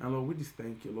 And Lord, we just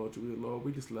thank you, Lord. Lord,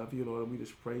 we just love you, Lord, and we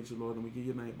just praise you, Lord, and we give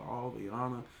your name all the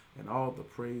honor and all the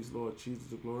praise, Lord Jesus,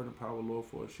 the glory and the power, Lord,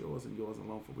 for it's yours and yours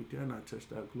alone, for we dare not touch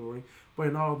that glory. But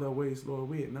in all their ways, Lord,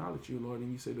 we acknowledge you, Lord,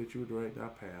 and you say that you would direct our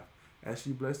path. As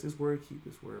you bless this word, keep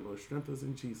this word, Lord. Strengthen us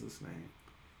in Jesus' name.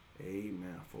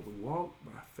 Amen. For we walk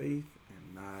by faith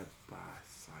and not by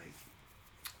sight.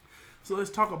 So let's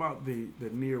talk about the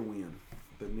near win.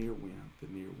 The near win.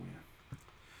 The near win.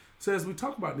 So as we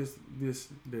talk about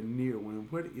the near win,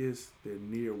 what is the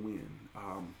near win?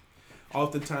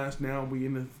 Oftentimes now we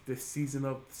in the season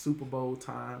of Super Bowl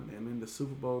time, and in the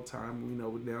Super Bowl time, we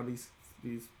know now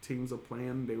these teams are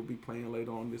playing. They will be playing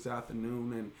later on this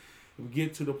afternoon, and we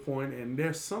get to the point, and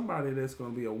there's somebody that's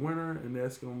going to be a winner, and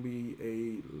there's going to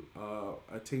be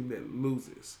a team that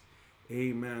loses.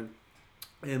 Amen.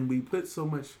 And we put so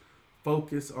much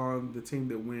focus on the team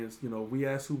that wins. You know, we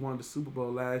asked who won the Super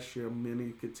Bowl last year.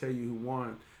 Many could tell you who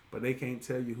won, but they can't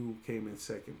tell you who came in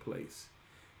second place.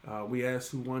 We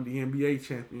asked who won the NBA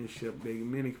championship.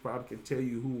 Many probably can tell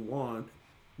you who won,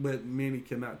 but many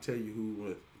cannot tell you who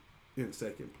was in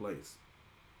second place.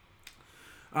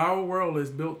 Our world is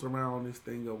built around this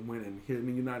thing of winning. Here in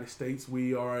the United States,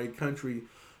 we are a country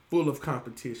full of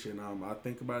competition. I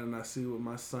think about it and I see with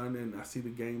my son, and I see the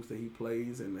games that he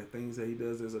plays and the things that he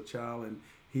does as a child, and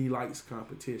he likes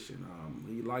competition.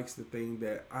 He likes the thing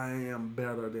that I am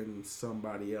better than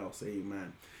somebody else.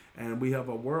 Amen. And we have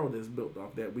a world that's built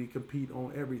off that. We compete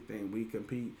on everything. We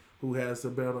compete who has the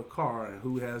better car, and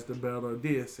who has the better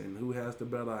this, and who has the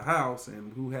better house,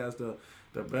 and who has the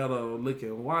better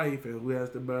looking wife, and who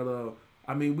has the better.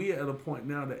 I mean, we are at a point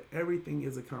now that everything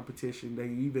is a competition. They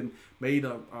even made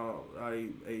a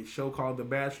show called The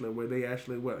Bachelor, where they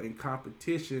actually were in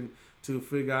competition to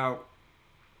figure out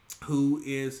who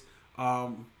is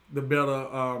the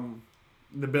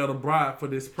better bride for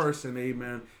this person.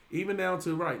 Amen. Even down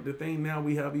to the thing now,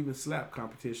 we have even slap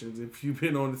competitions. If you've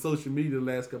been on the social media the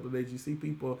last couple of days, you see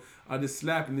people are just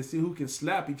slapping to see who can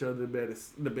slap each other the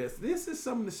best. This is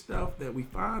some of the stuff that we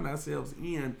find ourselves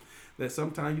in, that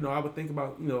sometimes, I would think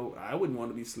about, I wouldn't want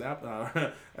to be slapped.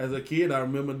 As a kid, I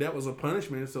remember that was a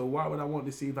punishment, so why would I want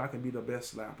to see if I can be the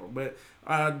best slapper? But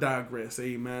I digress,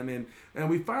 amen. And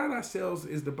we find ourselves,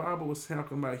 as the Bible was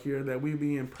talking about here, that we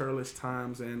be in perilous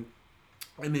times. And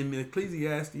in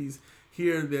Ecclesiastes,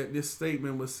 here that this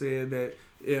statement was said that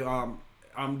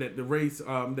that the race,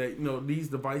 that these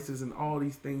devices and all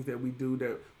these things that we do,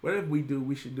 that whatever we do,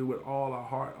 we should do with all our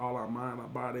heart, all our mind, our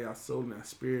body, our soul, and our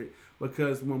spirit.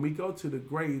 Because when we go to the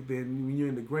grave, then when you're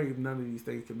in the grave, none of these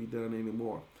things can be done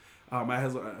anymore. I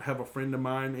have a friend of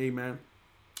mine, amen,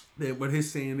 that what his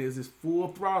saying is full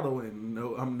throttle and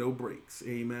no brakes,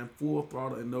 amen. Full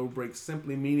throttle and no brakes,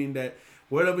 simply meaning that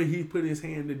whatever he put his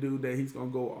hand to do, that he's gonna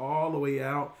go all the way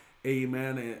out,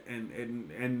 amen,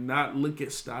 and not look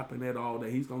at stopping at all.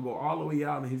 That he's gonna go all the way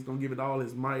out and he's gonna give it all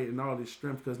his might and all his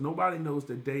strength, because nobody knows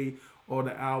the day or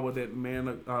the hour that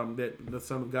that the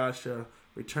Son of God shall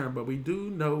return. But we do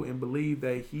know and believe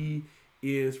that he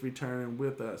is returning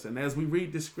with us. And as we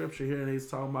read this scripture here, and he's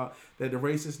talking about that the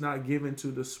race is not given to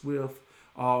the swift,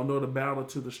 nor the battle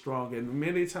to the strong. And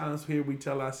many times here we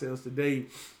tell ourselves today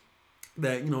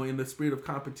that, in the spirit of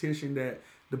competition, that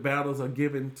the battles are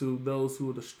given to those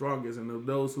who are the strongest and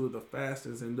those who are the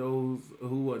fastest and those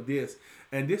who are this.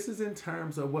 And this is in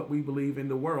terms of what we believe in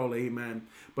the world, amen.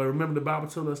 But remember, the Bible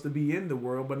told us to be in the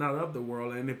world, but not of the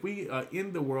world. And if we are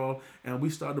in the world and we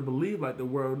start to believe like the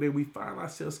world, then we find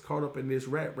ourselves caught up in this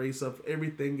rat race of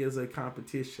everything is a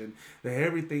competition. That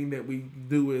everything that we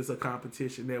do is a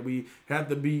competition. That we have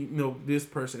to be, this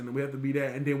person, and we have to be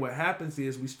that. And then what happens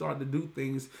is we start to do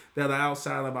things that are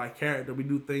outside of our character. We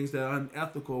do things that are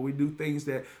unethical. We do things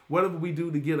that, whatever we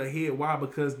do to get ahead. Why?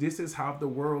 Because this is how the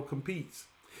world competes.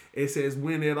 It says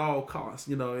win at all costs.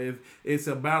 If it's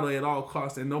a battle at all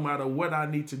costs, and no matter what I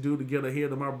need to do to get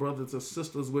ahead of my brothers or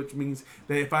sisters, which means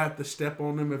that if I have to step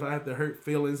on them, if I have to hurt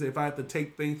feelings, if I have to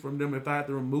take things from them, if I have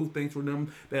to remove things from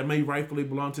them that may rightfully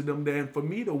belong to them, then for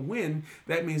me to win,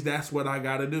 that means that's what I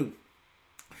got to do.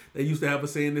 They used to have a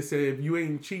saying that said, if you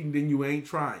ain't cheating, then you ain't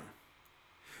trying.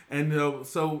 And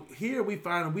so here we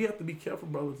find we have to be careful,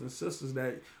 brothers and sisters,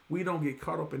 that we don't get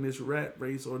caught up in this rat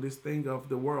race or this thing of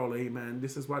the world, amen.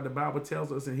 This is why the Bible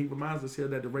tells us, and he reminds us here,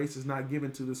 that the race is not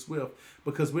given to the swift,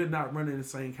 because we're not running the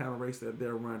same kind of race that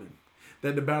they're running.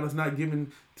 That the battle is not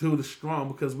given to the strong,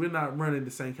 because we're not running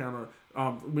the same kind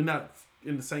of, we're not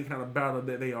in the same kind of battle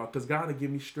that they are, because God will give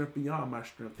me strength beyond my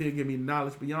strength. He'll give me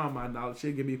knowledge beyond my knowledge.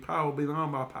 He'll give me power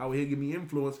beyond my power. He'll give me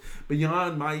influence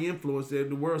beyond my influence. That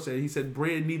the word said, he said,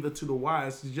 bread neither to the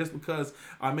wise. Just because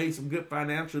I made some good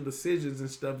financial decisions and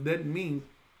stuff doesn't mean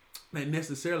that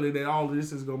necessarily that all of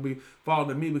this is going to be falling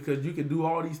to me, because you can do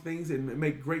all these things and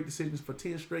make great decisions for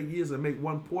 10 straight years and make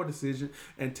one poor decision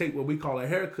and take what we call a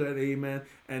haircut, amen,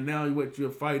 and now what you're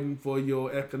fighting for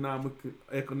your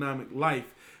economic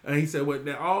life. And he said,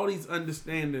 that all these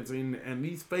understandings and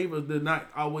these favors did not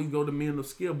always go to men of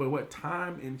skill, but what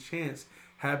time and chance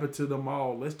happen to them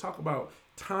all. Let's talk about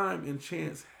time and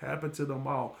chance happen to them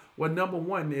all. Well, number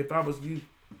one, if I was you,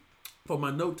 for my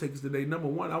note takers today, number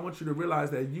one, I want you to realize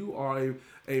that you are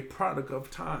a product of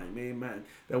time, amen.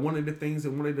 That one of the things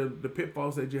and one of the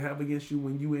pitfalls that you have against you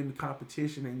when you're in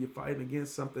competition and you're fighting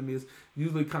against something is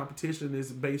usually competition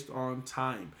is based on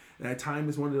time. And time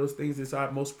is one of those things that's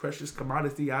our most precious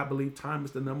commodity. I believe time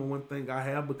is the number one thing I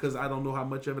have, because I don't know how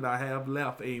much of it I have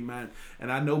left, amen.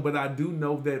 And I do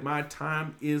know that my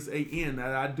time is an end.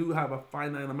 That I do have a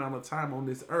finite amount of time on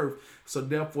this earth. So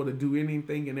therefore, to do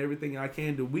anything and everything I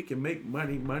can do, we can make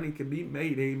money. Money can be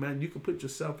made, amen. You can put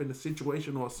yourself in a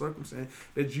situation or a circumstance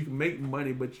that you can make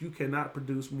money, but you cannot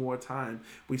produce more time.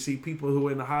 We see people who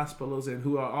are in the hospitals and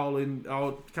who are all in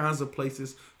all kinds of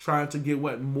places trying to get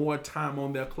more time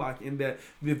on their clock, in that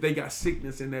if they got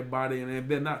sickness in their body and if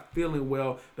they're not feeling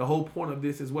well, the whole point of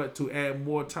this is to add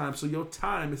more time. So your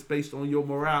time is based on your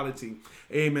morality,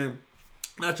 amen.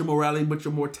 Not your morality, but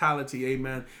your mortality,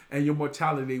 amen. And your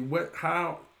mortality,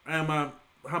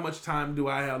 how much time do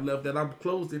I have left that I'm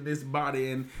closed in this body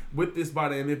and with this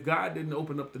body? And if God didn't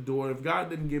open up the door, if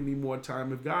God didn't give me more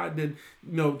time, if God didn't,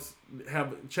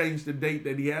 have changed the date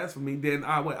that he has for me, then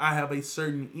I have a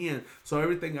certain end. So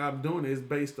everything I'm doing is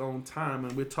based on time.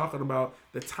 And we're talking about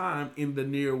the time in the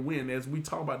near wind. As we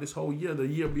talk about this whole year, the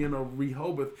year being a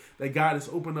Rehoboth, that God has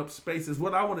opened up spaces.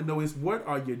 What I want to know is, what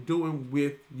are you doing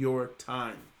with your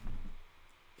time?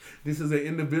 This is an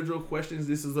individual question.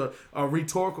 This is a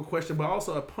rhetorical question, but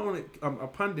also a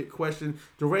pundit question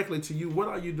directly to you. What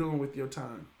are you doing with your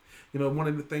time? One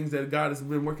of the things that God has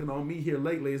been working on me here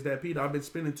lately is that, Peter, I've been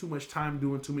spending too much time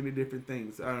doing too many different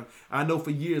things. I know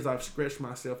for years I've stretched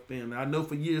myself thin. I know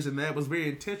for years, and that was very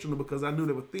intentional, because I knew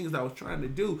there were things I was trying to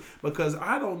do, because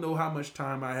I don't know how much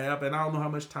time I have, and I don't know how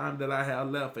much time that I have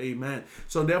left, amen.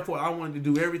 So therefore, I wanted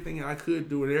to do everything I could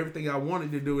do, and everything I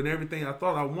wanted to do, and everything I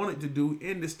thought I wanted to do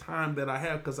in this time that I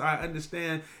have, because I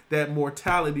understand that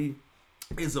mortality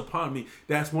is upon me.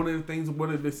 That's one of the things,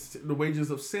 one of the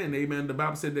wages of sin. Amen. The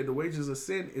Bible said that the wages of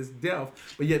sin is death,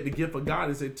 but yet the gift of God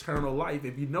is eternal life.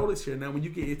 If you notice here now, when you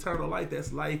get eternal life,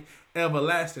 that's life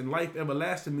everlasting. Life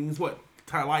everlasting means what?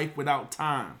 Life without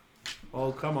time.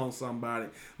 Oh, come on, somebody.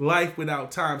 Life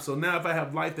without time. So now if I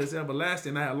have life that's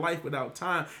everlasting, I have life without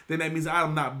time, then that means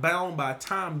I'm not bound by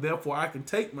time. Therefore, I can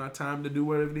take my time to do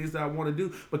whatever it is that I want to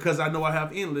do because I know I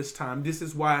have endless time. This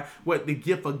is why what the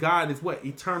gift of God is what?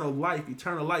 Eternal life.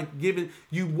 Eternal life. Giving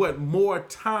you what? More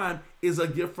time is a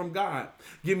gift from God.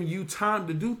 Giving you time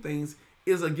to do things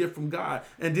is a gift from God.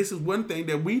 And this is one thing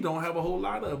that we don't have a whole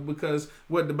lot of because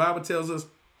what the Bible tells us,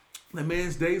 the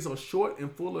man's days are short and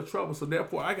full of trouble. So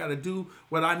therefore, I got to do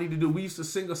what I need to do. We used to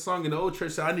sing a song in the old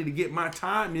church, so I need to get my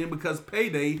time in because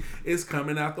payday is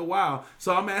coming after a while.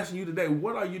 So I'm asking you today,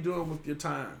 what are you doing with your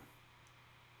time?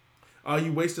 Are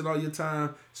you wasting all your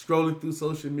time scrolling through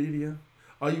social media?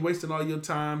 Are you wasting all your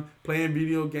time playing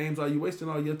video games? Are you wasting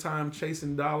all your time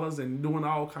chasing dollars and doing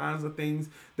all kinds of things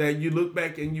that you look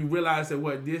back and you realize that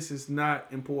what, this is not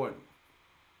important?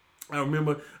 I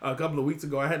remember a couple of weeks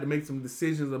ago, I had to make some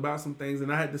decisions about some things, and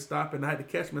I had to stop and I had to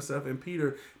catch myself. And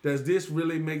Peter, does this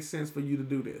really make sense for you to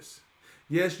do this?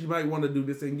 Yes, you might want to do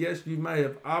this, and yes, you might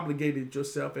have obligated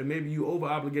yourself, and maybe you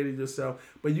over-obligated yourself,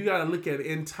 but you got to look at it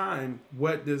in time,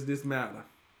 what does this matter?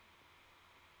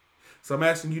 So I'm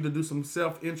asking you to do some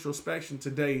self-introspection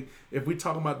today. If we're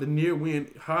talking about the near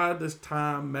wind, how does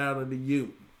time matter to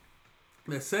you?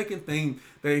 The second thing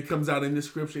that comes out in this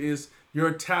scripture is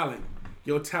your talent.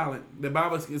 Your talent. The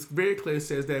Bible is very clear. It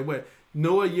says that what?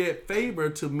 Nor yet favor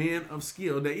to men of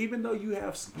skill. That even though you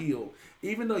have skill,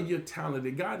 even though you're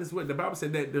talented, God is what the Bible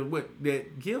said that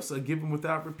that gifts are given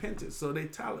without repentance. So they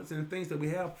talents and the things that we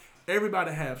have,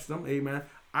 everybody has them. Amen.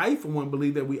 I for one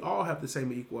believe that we all have the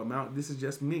same equal amount. This is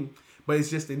just me, but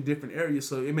it's just in different areas.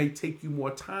 So it may take you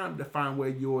more time to find where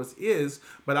yours is,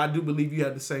 but I do believe you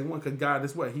have the same one because God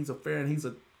is what? He's a fair and he's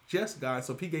a just God.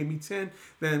 So if he gave me 10,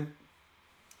 then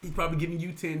he's probably giving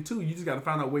you 10 too. You just got to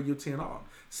find out where your 10 are.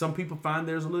 Some people find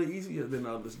theirs a little easier than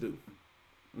others do.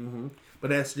 But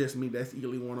that's just me. That's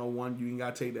Ely 101. You ain't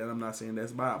got to take that. I'm not saying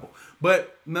that's Bible.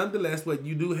 But nonetheless, what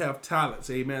you do have talents.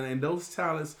 Amen. And those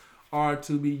talents are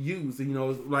to be used. You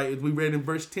know, like as we read in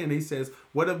verse 10, he says,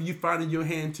 whatever you find in your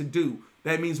hand to do.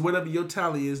 That means whatever your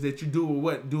talent is that you do with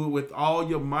what? Do it with all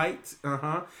your might.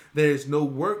 There's no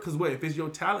work. Because what? If it's your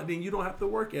talent, then you don't have to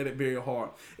work at it very hard.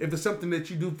 If it's something that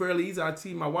you do fairly easy, I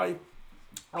see my wife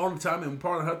all the time, and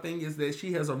part of her thing is that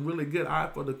she has a really good eye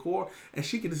for decor, and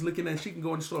she can just look in there and she can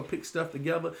go in the store and pick stuff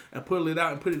together and pull it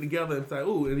out and put it together and say,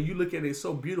 oh, and you look at it, it's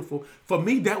so beautiful. For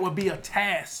me, that would be a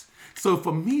task. So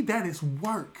for me, that is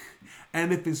work.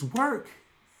 And if it's work,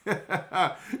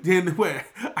 then where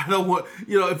I don't want,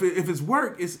 if it's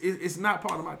work, it's not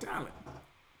part of my talent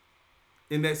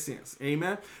in that sense.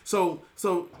 Amen. So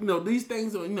these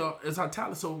things are, it's our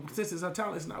talent. So since it's our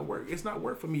talent, it's not work. It's not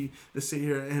work for me to sit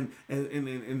here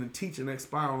and teach and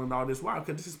expound and all this. Why?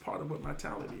 Because this is part of what my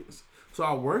talent is. So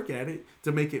I work at it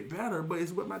to make it better, but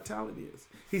it's what my talent is.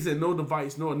 He said, no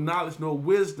device, no knowledge, no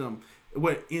wisdom,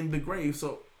 what in the grave.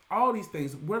 So all these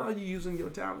things, what are you using your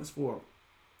talents for?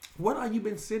 What have you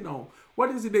been sitting on? What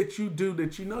is it that you do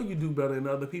that you know you do better than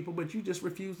other people, but you just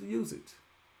refuse to use it?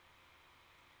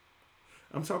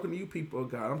 I'm talking to you people of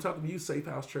God. I'm talking to you, Safe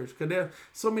House Church, because there are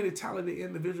so many talented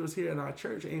individuals here in our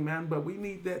church, amen. But we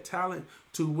need that talent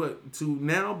to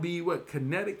now be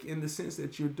kinetic in the sense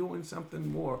that you're doing something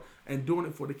more and doing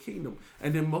it for the kingdom.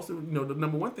 And then most of the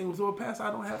number one thing was, well, Pastor,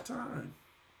 I don't have time.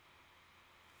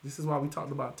 This is why we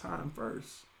talked about time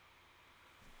first.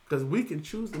 Because we can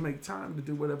choose to make time to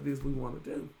do whatever it is we want to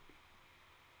do.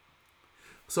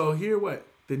 So here what?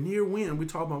 The near wind, we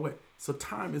talk about what? So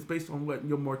time is based on what?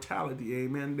 Your mortality,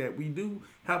 amen. That we do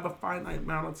have a finite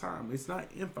amount of time. It's not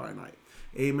infinite,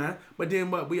 amen. But then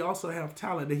what? We also have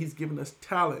talent, that he's given us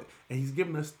talent and he's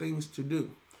given us things to do.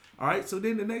 All right. So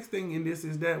then the next thing in this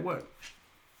is that what?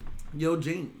 Your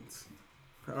genes.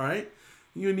 All right.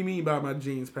 You know what I mean by my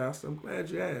genes, Pastor? I'm glad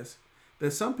you asked.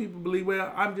 That some people believe,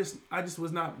 well, I just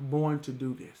was not born to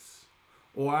do this.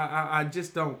 Or I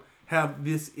just don't have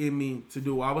this in me to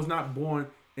do. I was not born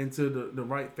into the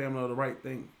right family or the right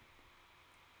thing.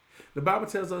 The Bible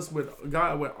tells us with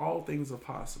God, where all things are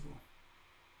possible.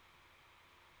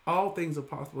 All things are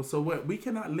possible. So what? We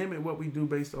cannot limit what we do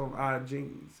based on our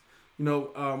genes.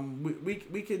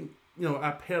 We can,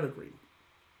 our pedigree.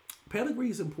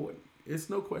 Pedigree is important. It's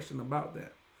no question about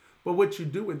that. But what you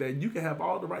do with that, you can have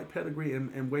all the right pedigree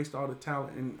and waste all the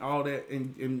talent and all that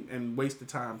and waste the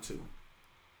time too.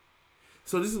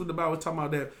 So this is what the Bible is talking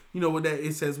about, that, with that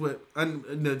it says what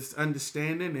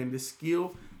understanding and the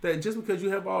skill, that just because you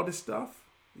have all this stuff,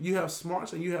 you have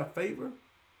smarts, and you have favor,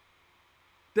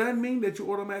 doesn't mean that you're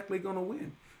automatically going to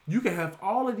win. You can have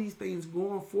all of these things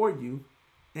going for you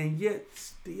and yet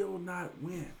still not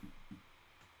win.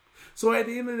 So at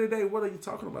the end of the day, what are you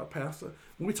talking about, Pastor?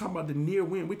 When we talk about the near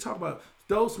win, we talk about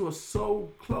those who are so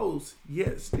close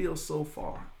yet still so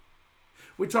far.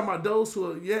 We're talking about those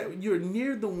who are, you're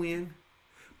near the win,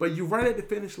 but you're right at the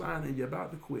finish line and you're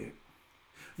about to quit.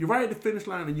 You're right at the finish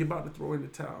line and you're about to throw in the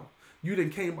towel. You done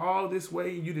came all this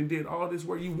way, you done did all this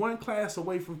work. You one class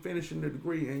away from finishing the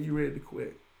degree and you're ready to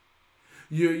quit.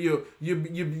 You're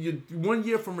 1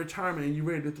 year from retirement and you're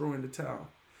ready to throw in the towel.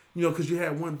 You know, because you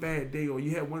had one bad day or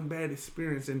you had one bad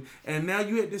experience. And now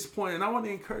you're at this point, and I want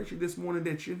to encourage you this morning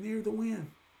that you're near the win.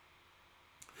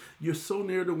 You're so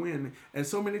near the win. And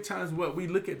so many times what we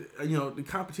look at, the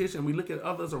competition, we look at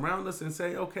others around us and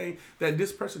say, okay, that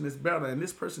this person is better and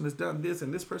this person has done this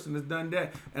and this person has done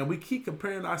that. And we keep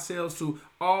comparing ourselves to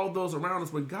all those around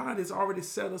us. But God has already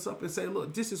set us up and say,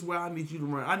 look, this is where I need you to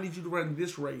run. I need you to run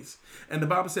this race. And the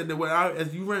Bible said that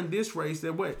as you run this race,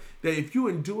 that if you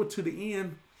endure to the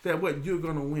end, that you're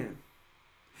going to win.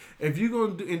 If you're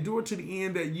going to endure to the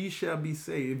end, that ye shall be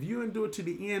saved. If you endure to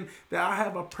the end, that I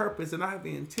have a purpose and I have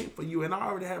an intent for you, and I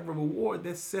already have a reward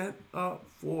that's set up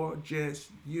for just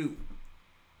you.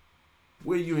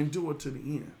 Where you endure to the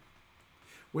end.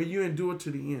 Where you endure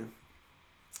to the end.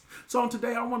 So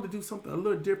today I want to do something a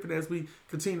little different as we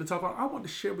continue to talk about. I want to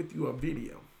share with you a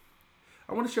video.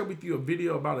 I want to share with you a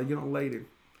video about a young lady.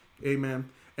 Amen.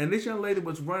 And this young lady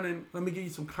was running, let me give you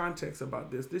some context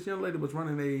about this. This young lady was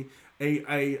running a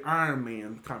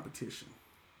Ironman competition.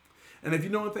 And if you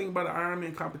know anything about an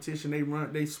Ironman competition,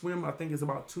 they swim, I think it's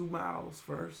about 2 miles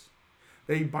first.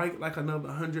 They bike like another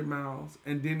 100 miles,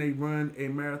 and then they run a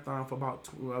marathon for about,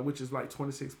 which is like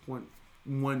 26.1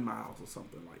 miles or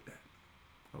something like that.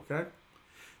 Okay?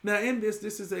 Now in this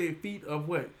is a feat of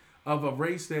what? Of a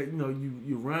race that,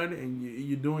 you run and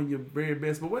you're doing your very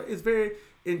best. But what is very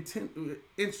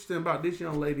interesting about this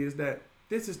young lady is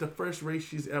this is the first race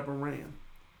she's ever ran.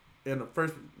 And the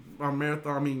first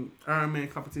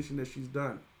Ironman competition that she's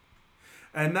done.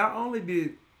 And not only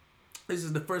this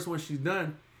is the first one she's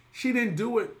done, she didn't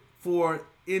do it for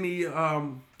any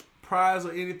prize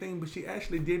or anything, but she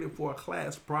actually did it for a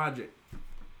class project.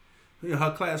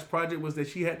 Her class project was that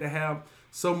she had to have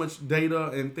so much data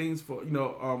and things for,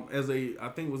 as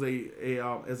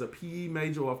a PE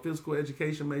major or a physical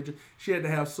education major, she had to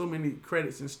have so many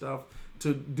credits and stuff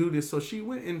to do this. So she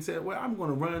went and said, well, I'm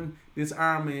going to run this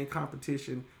Ironman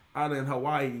competition out in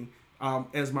Hawaii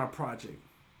as my project.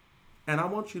 And I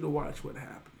want you to watch what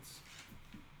happens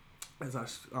as I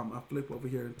flip over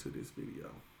here into this video.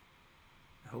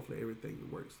 Hopefully everything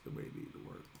works the way it needs to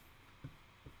work.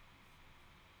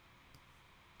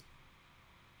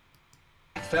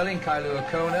 Failing Kailua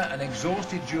Kona, and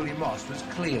exhausted Julie Moss was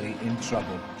clearly in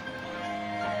trouble.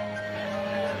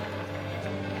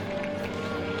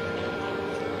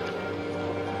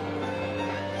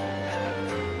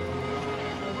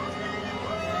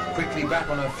 Quickly back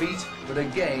on her feet, but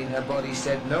again her body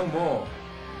said no more.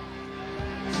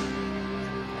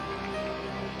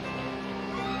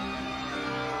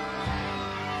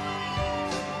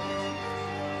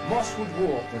 Moss would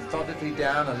walk methodically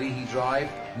down Ali'i Drive,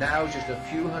 now just a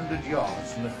few hundred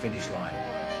yards from the finish line.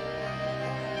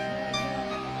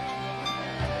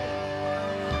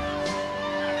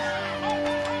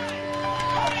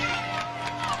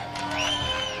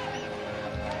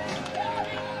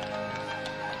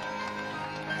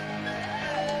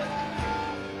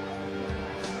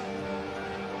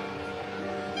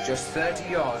 Just 30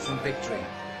 yards from victory,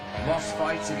 Moss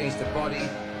fights against a body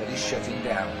that is shutting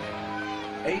down.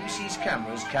 ABC's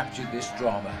cameras captured this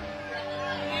drama.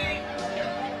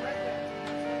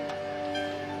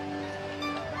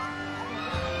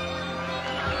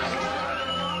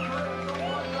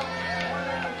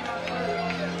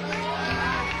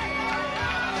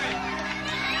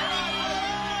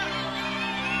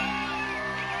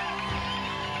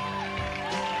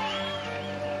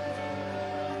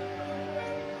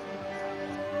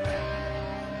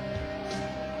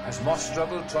 As Moss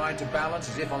struggled trying to balance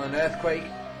as if on an earthquake,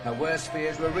 her worst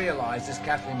fears were realised as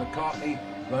Kathleen McCartney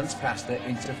runs past her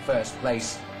into first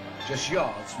place, just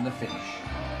yards from the finish.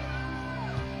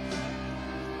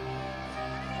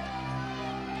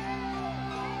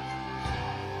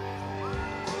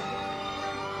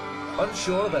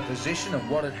 Unsure of her position and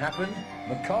what had happened,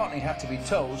 McCartney had to be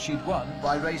told she'd won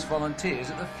by race volunteers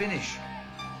at the finish.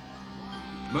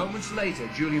 Moments later,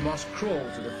 Julie Moss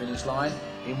crawled to the finish line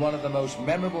in one of the most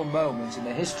memorable moments in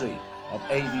the history of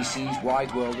ABC's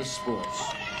Wide World of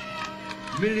Sports.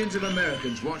 Millions of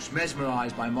Americans watched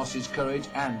mesmerized by Moss's courage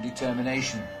and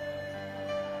determination.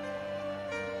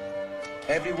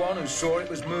 Everyone who saw it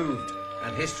was moved,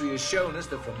 and history has shown us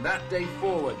that from that day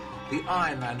forward, the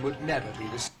Ironman would never be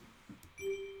the same.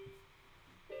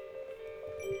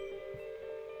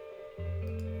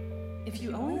 If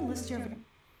you only list your...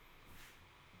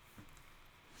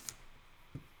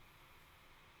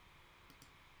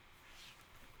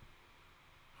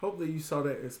 Hope that you saw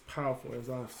that as powerful as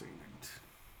I've seen it.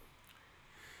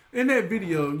 In that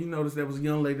video, you noticed there was a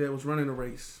young lady that was running a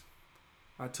race.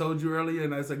 I told you earlier,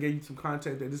 and as I gave you some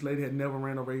context, that this lady had never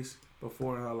ran a race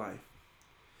before in her life.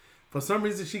 For some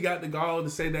reason, she got the gall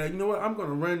to say that, you know what, I'm going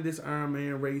to run this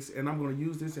Ironman race, and I'm going to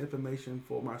use this information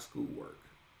for my schoolwork,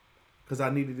 because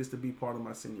I needed this to be part of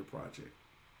my senior project.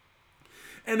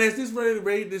 And as this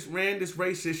ran this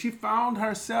race, she found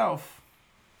herself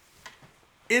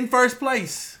in first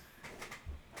place.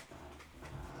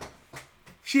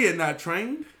 She had not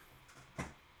trained.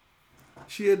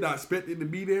 She had not expected to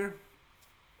be there.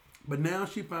 But now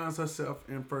she finds herself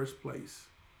in first place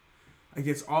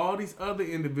against all these other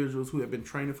individuals who have been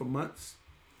training for months,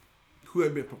 who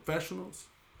have been professionals,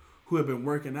 who have been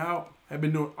working out, have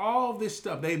been doing all this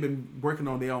stuff. They've been working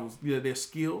on their own, their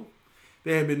skill.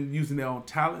 They have been using their own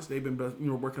talents. They've been,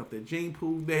 working up their gene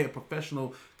pool. They have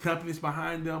professional companies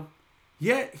behind them.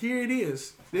 Yet here it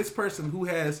is, this person who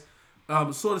has,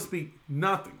 so to speak,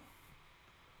 nothing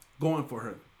going for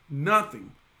her.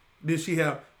 Nothing did she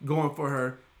have going for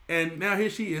her. And now here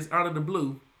she is out of the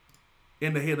blue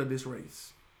in the head of this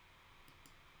race.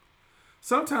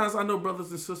 Sometimes I know, brothers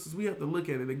and sisters, we have to look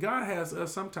at it. That God has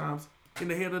us sometimes in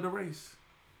the head of the race.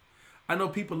 I know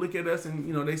people look at us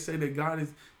and, they say that God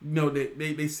is, that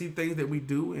they see things that we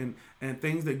do and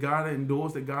things that God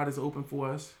endures, that God has opened for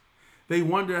us. They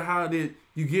wonder how did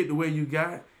you get the way you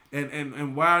got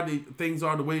and why the things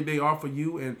are the way they are for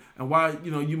you and why,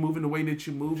 you moving the way that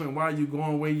you move and why you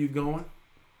going where you're going.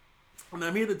 And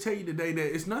I'm here to tell you today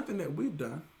that it's nothing that we've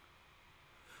done,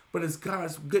 but it's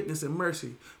God's goodness and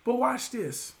mercy. But watch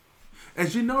this.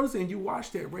 As you notice and you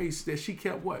watch that race, that she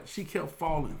kept what? She kept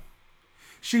falling.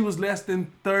 She was less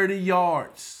than 30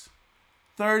 yards.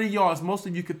 30 yards. Most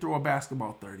of you could throw a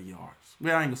basketball 30 yards.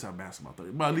 Well, I ain't going to say a basketball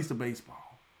 30, but at least a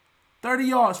baseball. 30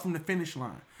 yards from the finish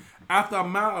line. After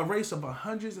a race of over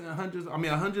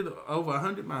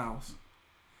 100 miles,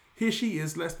 here she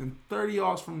is less than 30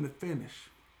 yards from the finish.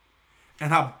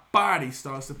 And her body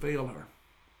starts to fail her.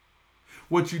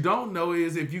 What you don't know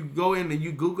is if you go in and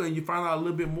you Google and you find out a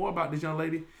little bit more about this young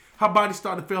lady, her body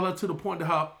started to fail her to the point that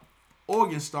her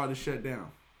organs started to shut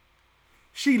down.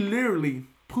 She literally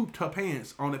pooped her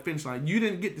pants on the finish line. You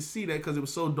didn't get to see that because it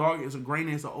was so dark. It's a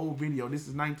grainy. It's an old video. This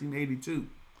is 1982.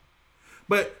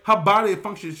 But her body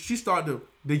functions, she started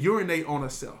to urinate on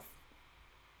herself.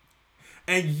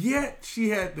 And yet she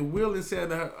had the will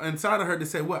inside of her to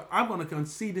say, well, I'm going to come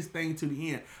see this thing to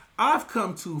the end. I've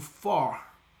come too far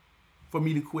for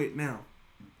me to quit now.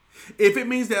 If it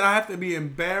means that I have to be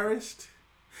embarrassed,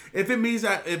 if it means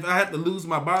that if I have to lose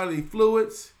my bodily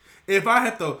fluids, if I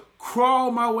have to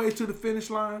crawl my way to the finish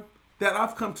line, that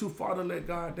I've come too far to let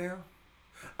God down.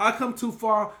 I come too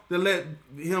far to let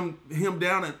him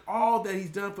down and all that he's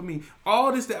done for me.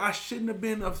 All this that I shouldn't have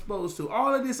been exposed to.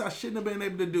 All of this I shouldn't have been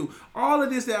able to do. All of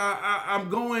this that I'm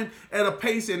going at a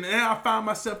pace and now I find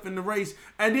myself in the race.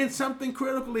 And then something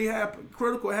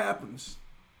critical happens.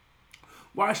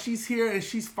 While she's here and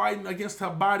she's fighting against her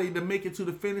body to make it to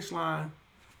the finish line,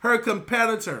 her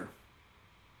competitor,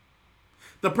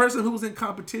 the person who's in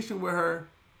competition with her,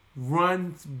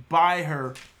 runs by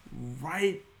her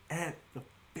right at the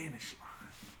finish line.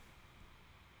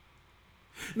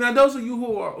 Now, those of you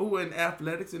who are in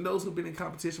athletics and those who've been in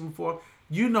competition before,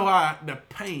 you know the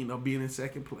pain of being in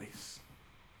second place.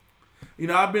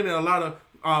 I've been in a lot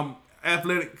of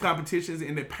athletic competitions,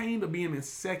 and the pain of being in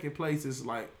second place is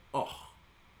like, oh.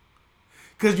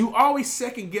 Because you always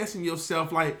second guessing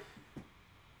yourself, like,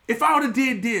 if I would have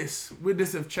did this, would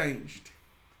this have changed?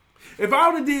 If I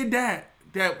would have did that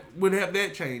would have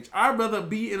that changed. I'd rather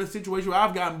be in a situation where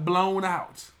I've gotten blown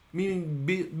out, meaning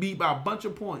beat by a bunch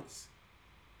of points,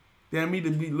 than me to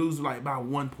lose like by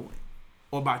 1 point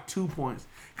or by 2 points.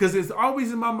 Because it's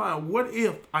always in my mind, what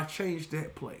if I changed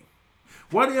that play?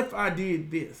 What if I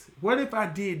did this? What if I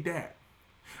did that?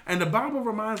 And the Bible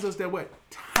reminds us that what?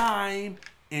 Time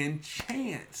and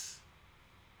chance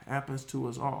happens to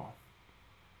us all.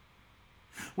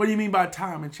 What do you mean by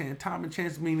time and chance? Time and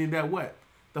chance meaning that what?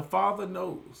 The Father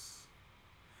knows.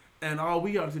 And all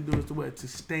we ought to do is to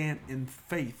stand in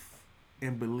faith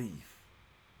and believe.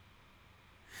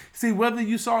 See, whether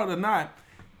you saw it or not,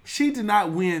 she did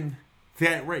not win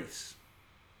that race.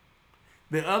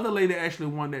 The other lady actually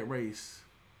won that race.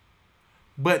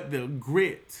 But the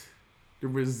grit, the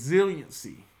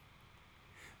resiliency,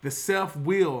 the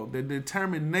self-will, the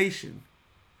determination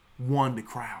won the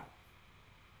crowd.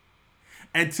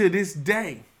 And to this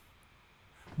day,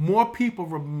 more people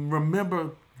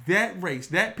remember that race.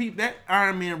 That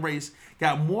Ironman race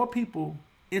got more people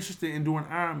interested in doing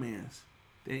Ironmans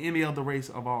than any other race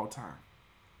of all time.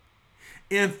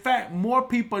 In fact, more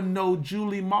people know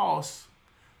Julie Moss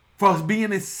for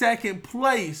being in second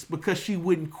place because she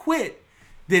wouldn't quit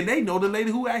than they know the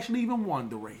lady who actually even won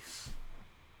the race.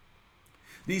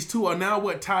 These two are now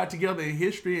tied together in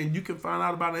history, and you can find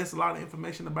out about it. There's a lot of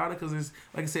information about it because it's,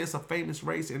 like I said, it's a famous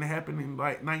race, and it happened in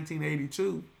like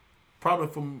 1982. Probably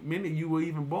for many of you were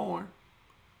even born.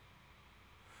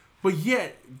 But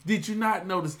yet, did you not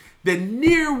notice the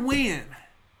near win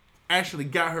actually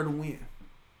got her to win?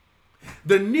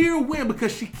 The near win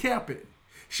because she kept it.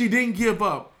 She didn't give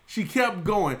up. She kept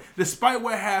going. Despite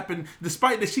what happened,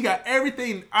 despite that she got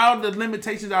everything out of the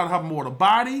limitations out of her mortal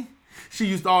body. She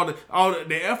used all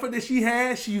the effort that she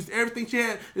had. She used everything she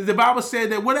had. The Bible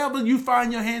said that whatever you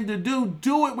find your hand to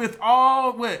do it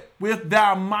with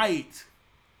thy might.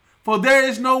 For there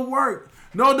is no work,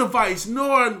 no device,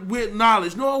 nor with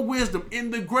knowledge, nor wisdom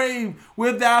in the grave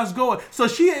where thou's going. So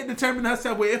she had determined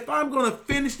herself, well, if I'm going to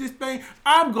finish this thing,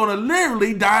 I'm going to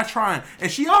literally die trying.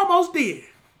 And she almost did.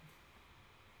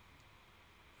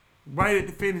 Right at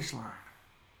the finish line.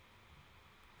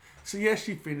 So yes,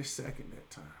 she finished second that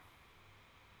time.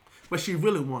 But she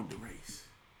really won the race.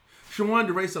 She won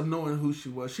the race of knowing who she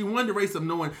was. She won the race of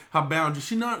knowing her boundaries.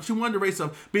 She won the race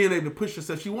of being able to push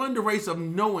herself. She won the race of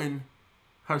knowing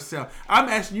herself. I'm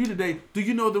asking you today, do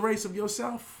you know the race of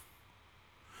yourself?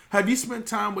 Have you spent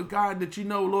time with God that you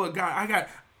know, Lord God,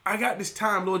 I got this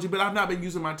time, Lord, but I've not been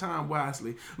using my time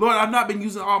wisely. Lord, I've not been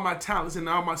using all my talents and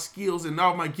all my skills and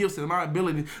all my gifts and my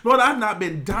abilities. Lord, I've not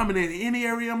been dominant in any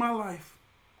area of my life.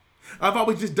 I've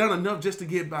always just done enough just to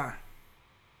get by.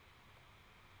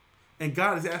 And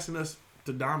God is asking us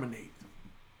to dominate.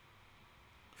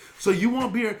 So you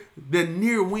won't be the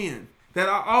near win that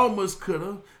I almost could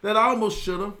have, that I almost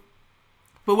should have.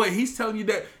 But what he's telling you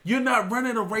that you're not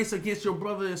running a race against your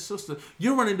brother and sister.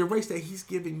 You're running the race that he's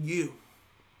giving you.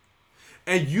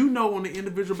 And you know on the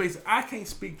individual basis, I can't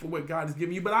speak for what God is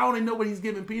giving you, but I only know what he's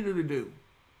giving Peter to do.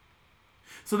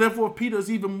 So therefore, Peter's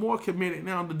even more committed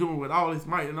now to doing with all his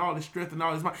might and all his strength and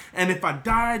all his might. And if I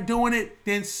die doing it,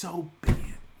 then so be it.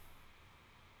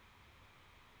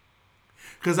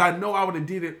 Because I know I would have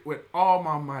did it with all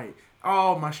my might,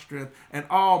 all my strength, and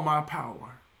all my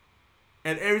power.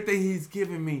 And everything he's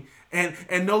given me. And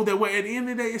know that at the end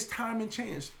of the day, it's time and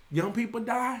chance. Young people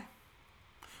die.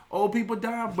 Old people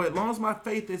die. But as long as my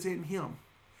faith is in him,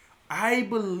 I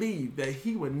believe that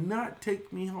he would not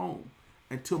take me home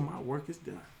until my work is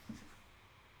done.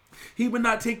 He would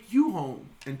not take you home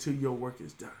until your work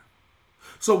is done.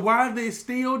 So while there's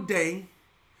still day,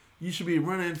 you should be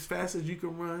running as fast as you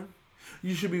can run.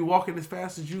 You should be walking as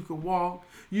fast as you can walk.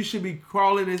 You should be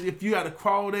crawling. If you got to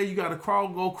crawl there, you got to crawl,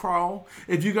 go crawl.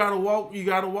 If you got to walk, you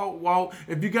got to walk.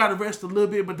 If you got to rest a little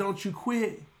bit, but don't you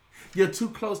quit. You're too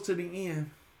close to the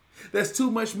end. There's too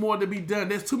much more to be done.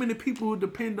 There's too many people who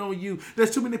depend on you.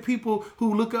 There's too many people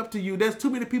who look up to you. There's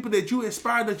too many people that you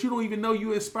inspire that you don't even know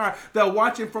you inspire. They're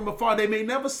watching from afar. They may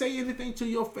never say anything to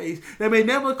your face. They may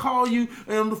never call you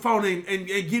on the phone and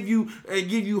give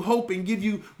you hope and give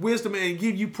you wisdom and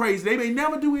give you praise. They may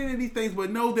never do any of these things, but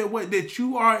know that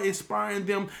you are inspiring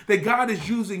them. That God is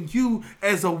using you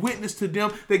as a witness to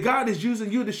them. That God is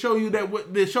using you to show you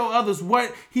to show others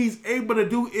what He's able to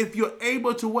do if you're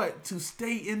able to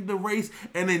stay in the race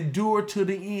and endure to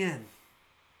the end.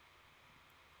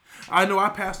 I know I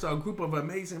pastor a group of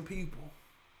amazing people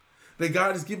that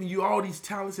God is giving you all these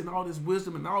talents and all this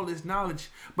wisdom and all this knowledge,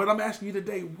 but I'm asking you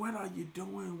today, what are you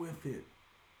doing with it?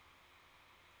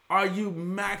 Are you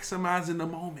maximizing the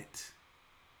moment?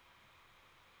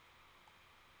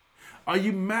 Are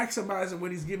you maximizing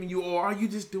what He's giving you, or are you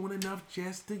just doing enough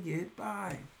just to get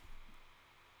by?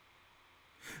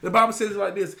 The Bible says it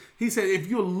like this. He said, if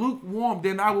you're lukewarm,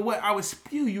 then I will what? I will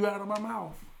spew you out of my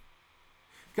mouth.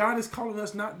 God is calling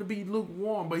us not to be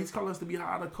lukewarm, but He's calling us to be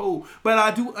hot or cold. But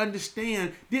I do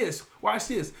understand this. Watch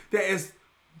this. There is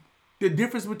the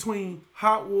difference between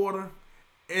hot water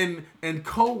and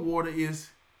cold water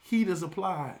is heat is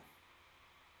applied.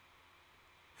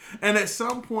 And at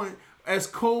some point, as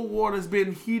cold water has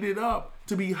been heated up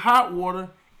to be hot water,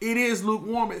 it is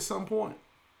lukewarm at some point.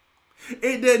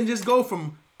 It doesn't just go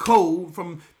from cold,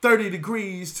 from 30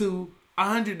 degrees to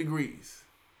 100 degrees.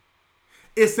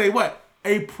 It's a what?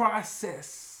 A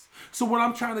process. So what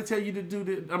I'm trying to tell you to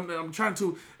do, I'm trying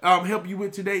to help you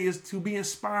with today, is to be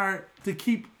inspired to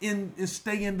keep in and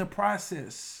stay in the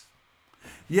process.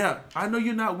 Yeah, I know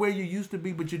you're not where you used to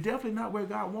be, but you're definitely not where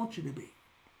God wants you to be.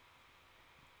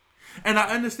 And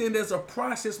I understand there's a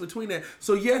process between that.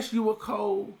 So yes, you were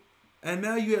cold, and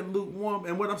now you're lukewarm.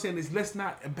 And what I'm saying is, let's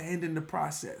not abandon the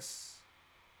process.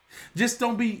 Just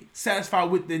don't be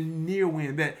satisfied with the near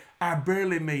win that I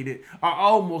barely made it, I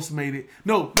almost made it.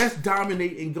 No, let's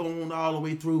dominate and go on all the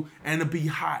way through and to be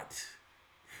hot.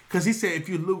 Because he said, if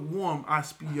you're lukewarm, I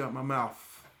spew you out my mouth.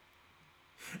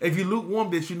 If you're lukewarm,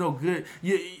 that you know good.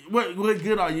 What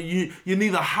good are you? You're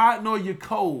neither hot nor you're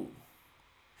cold.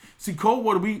 See, cold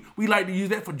water, we like to use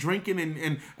that for drinking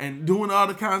and doing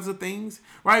other kinds of things,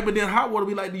 right? But then hot water,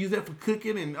 we like to use that for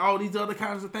cooking and all these other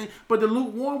kinds of things. But the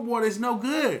lukewarm water is no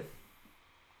good.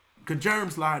 Because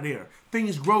germs lie there.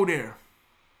 Things grow there.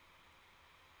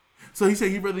 So he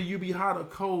said he'd rather you be hot or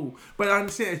cold. But I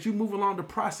understand, as you move along the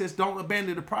process, don't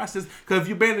abandon the process. Because if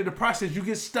you abandon the process, you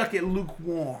get stuck at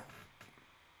lukewarm.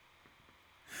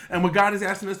 And what God is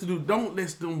asking us to do, don't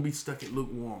be stuck at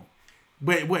lukewarm.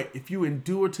 But wait, if you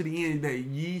endure to the end, that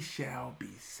ye shall be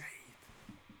saved.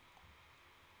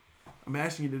 I'm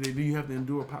asking you today, do you have the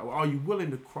endure power? Are you willing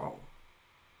to crawl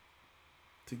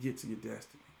to get to your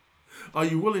destiny? Are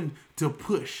you willing to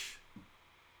push?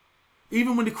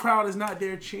 Even when the crowd is not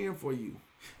there cheering for you.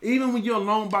 Even when you're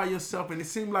alone by yourself and it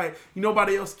seems like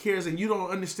nobody else cares and you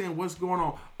don't understand what's going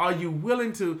on. Are you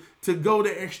willing to go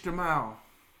the extra mile?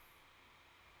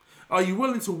 Are you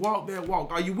willing to walk that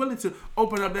walk? Are you willing to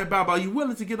open up that Bible? Are you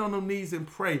willing to get on those knees and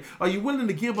pray? Are you willing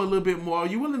to give a little bit more? Are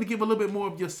you willing to give a little bit more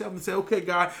of yourself and say, okay,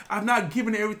 God, I've not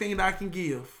given everything that I can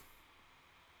give.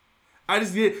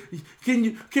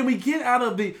 Can we get out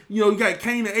of the, you got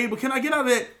Cain and Abel. Can I get out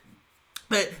of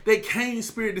that Cain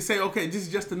spirit to say, okay, this is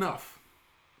just enough?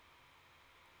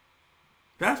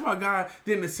 That's why God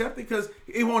didn't accept it, because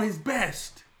he wanted his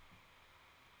best.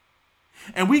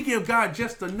 And we give God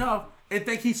just enough and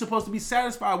think he's supposed to be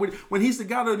satisfied with it, when he's the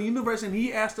God of the universe and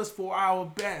he asked us for our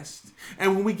best.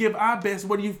 And when we give our best,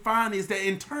 what you find is that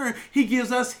in turn, he gives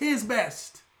us his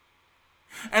best.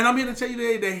 And I'm here to tell you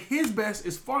today that his best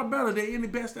is far better than any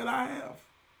best that I have.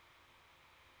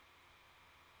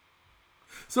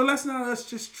 So let's not us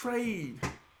just trade.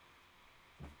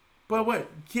 But what?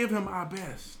 Give him our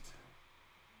best.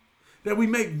 That we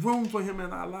make room for him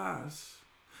in our lives.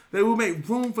 That we make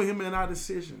room for him in our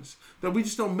decisions. That we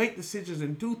just don't make decisions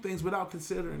and do things without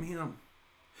considering him.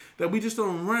 That we just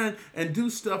don't run and do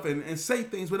stuff and say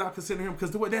things without considering him.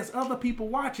 Because there's other people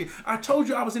watching. I told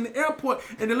you I was in the airport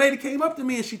and the lady came up to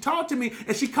me and she talked to me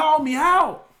and she called me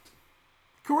out.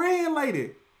 Korean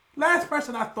lady. Last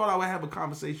person I thought I would have a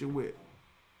conversation with.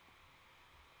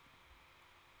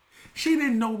 She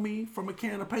didn't know me from a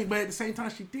can of paint, but at the same time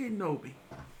she did know me.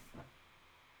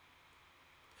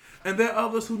 And there are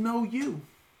others who know you.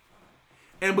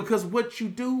 And because what you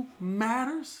do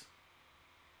matters,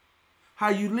 how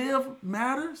you live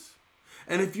matters,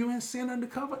 and if you're in sin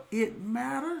undercover, it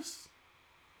matters.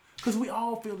 Because we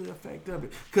all feel the effect of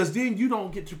it. Because then you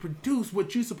don't get to produce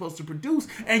what you're supposed to produce,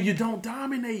 and you don't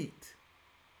dominate.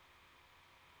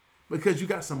 Because you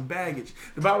got some baggage.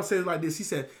 The Bible says like this. He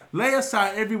said, lay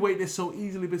aside every weight that so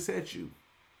easily besets you.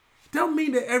 Don't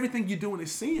mean that everything you're doing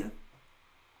is sin.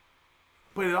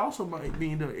 But it also might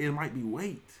mean that it might be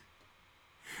weight.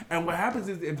 And what happens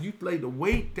is if you lay the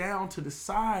weight down to the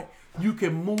side, you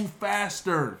can move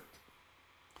faster.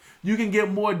 You can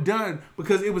get more done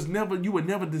because you were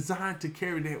never designed to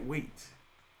carry that weight.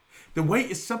 The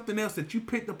weight is something else that you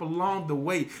picked up along the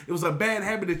way. It was a bad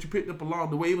habit that you picked up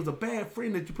along the way. It was a bad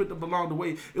friend that you picked up along the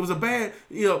way. It was a bad,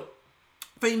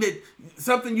 thing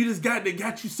something you just got that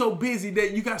got you so busy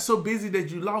that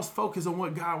you lost focus on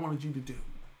what God wanted you to do.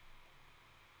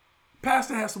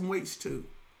 Pastor has some weights too.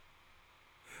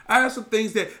 I have some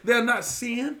things that they're not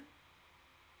sin,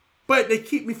 but they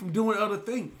keep me from doing other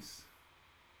things.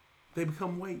 They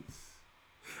become weights.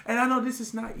 And I know this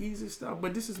is not easy stuff,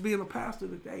 but this is being a pastor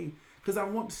today because I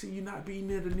want to see you not be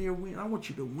near win. I want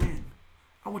you to win.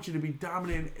 I want you to be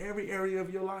dominant in every area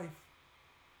of your life,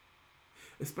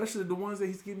 especially the ones that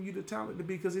he's giving you the talent to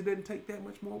be, because it doesn't take that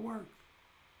much more work.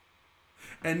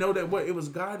 And know that it was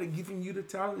God that giving you the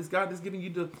talent. It's God that's giving you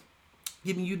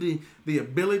the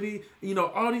ability,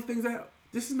 all these things out.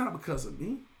 This is not because of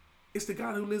me. It's the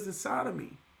God who lives inside of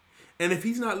me. And if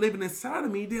he's not living inside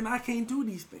of me, then I can't do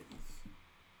these things.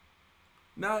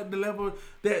 Not at the level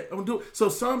that I'm doing. So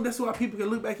that's why people can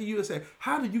look back at you and say,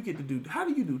 how do you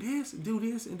do this and do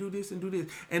this and do this and do this?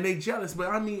 And they jealous. But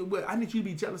I need you to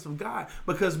be jealous of God,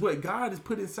 because what God has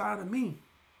put inside of me,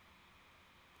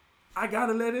 I got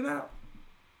to let it out.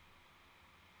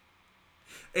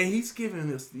 And he's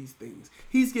giving us these things.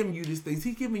 He's giving you these things.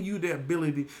 He's giving you the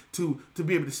ability to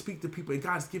be able to speak to people. And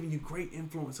God's giving you great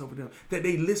influence over them. That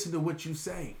they listen to what you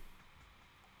say.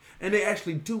 And they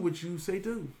actually do what you say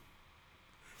do.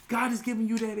 God is giving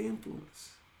you that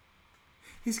influence.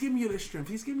 He's giving you that strength.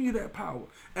 He's giving you that power.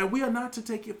 And we are not to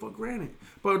take it for granted.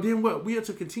 But then what? We are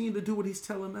to continue to do what he's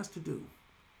telling us to do.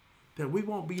 That we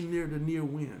won't be near the near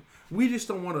win. We just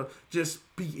don't want to just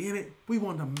be in it. We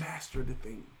want to master the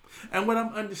thing. And what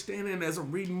I'm understanding as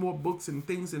I'm reading more books and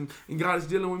things and God is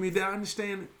dealing with me, that I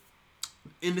understand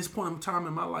in this point of time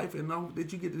in my life, and I hope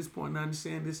that you get to this point and I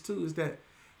understand this too, is that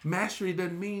mastery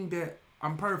doesn't mean that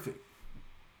I'm perfect.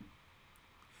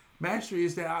 Mastery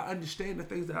is that I understand the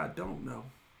things that I don't know.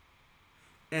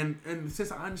 And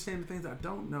since I understand the things I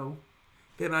don't know,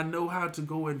 then I know how to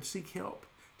go and seek help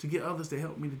to get others to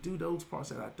help me to do those parts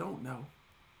that I don't know.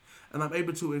 And I'm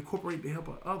able to incorporate the help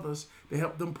of others to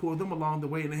help them pull them along the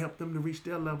way and to help them to reach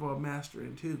their level of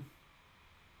mastering too.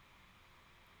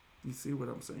 You see what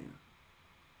I'm saying?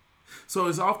 So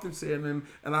it's often said, and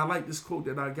I like this quote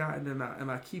that I got,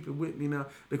 and I keep it with me now.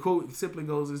 The quote simply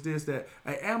goes is this, that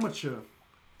an amateur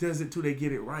does it till they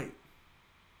get it right.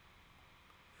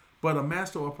 But a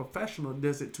master or a professional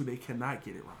does it till they cannot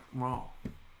get it wrong.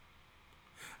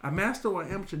 A master or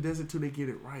an amateur does it till they get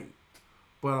it right.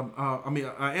 But an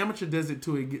amateur does it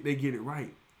till they get it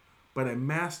right. But a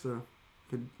master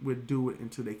would do it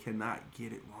until they cannot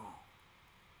get it wrong.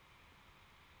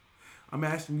 I'm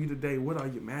asking you today, what are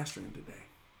you mastering today?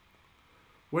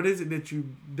 What is it that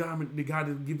that God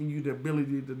is giving you the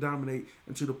ability to dominate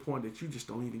until the point that you just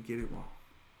don't even get it wrong?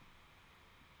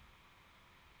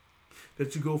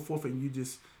 That you go forth and you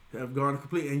just have gone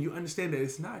complete and you understand that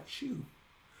it's not you,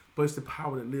 but it's the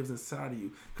power that lives inside of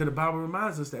you. Because the Bible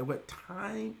reminds us that what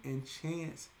time and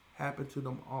chance happen to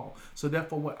them all. So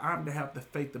therefore, what I'm to have the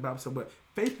faith, the Bible said, but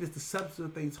faith is the substance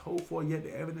of things hoped for, yet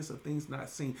the evidence of things not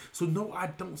seen. So no, I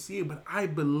don't see it, but I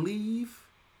believe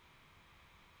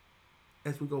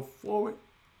as we go forward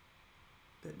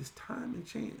that this time and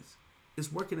chance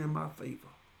is working in my favor.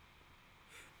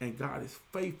 And God is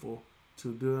faithful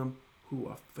to them who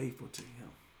are faithful to him.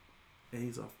 And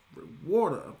he's a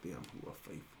rewarder of them who are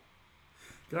faithful.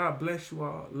 God bless you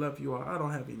all. Love you all. I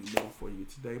don't have any more for you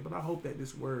today, but I hope that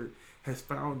this word has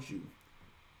found you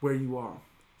where you are.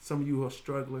 Some of you who are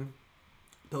struggling,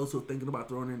 those who are thinking about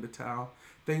throwing in the towel,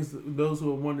 those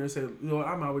who are wondering, say,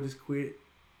 I might well just quit.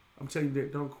 I'm telling you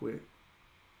that don't quit.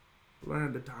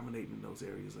 Learn to dominate in those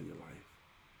areas of your life.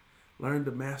 Learn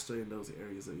to master in those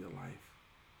areas of your life.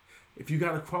 If you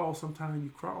got to crawl, sometimes you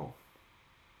crawl.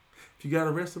 If you got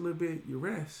to rest a little bit, you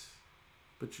rest,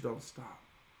 but you don't stop.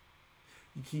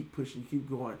 You keep pushing, you keep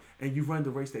going, and you run the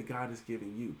race that God is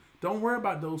giving you. Don't worry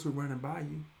about those who are running by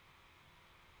you.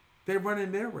 They're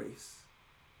running their race.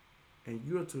 And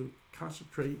you are to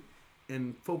concentrate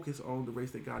and focus on the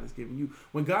race that God is giving you.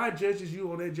 When God judges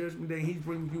you on that judgment day, he's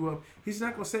bringing you up. He's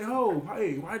not going to say, oh,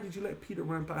 hey, why did you let Peter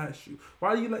run past you?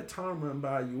 Why did you let Tom run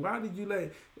by you? Why did you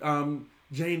let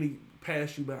Janie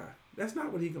pass you by? That's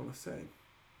not what he's going to say.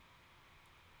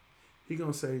 He's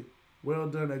going to say, well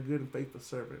done, a good and faithful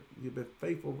servant. You've been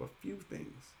faithful over a few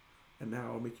things, and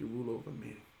now I'll make you rule over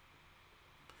many.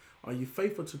 Are you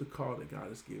faithful to the call that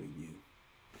God is giving you?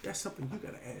 That's something you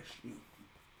got to ask you.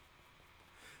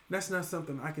 That's not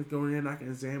something I can go in, I can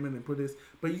examine and put this.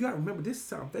 But you got to remember, this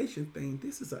salvation thing,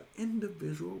 this is an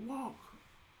individual walk.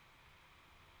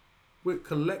 We're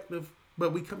collective,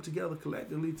 but we come together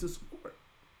collectively to support.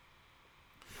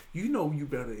 You know you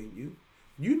better than you.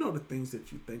 You know the things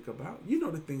that you think about. You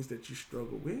know the things that you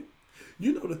struggle with.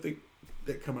 You know the things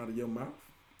that come out of your mouth.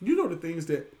 You know the things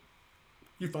that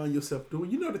you find yourself doing.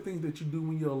 You know the things that you do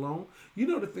when you're alone. You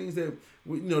know the things that,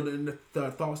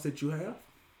 the thoughts that you have.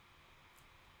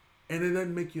 And it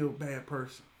doesn't make you a bad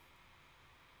person.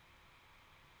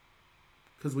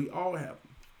 Because we all have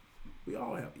them. We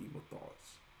all have evil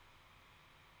thoughts.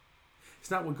 It's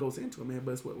not what goes into a man,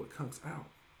 but it's what comes out.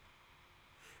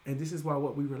 And this is why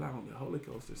what we rely on the Holy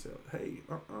Ghost to say, hey,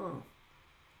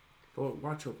 Lord,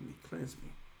 watch over me, cleanse me.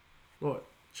 Lord,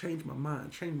 change my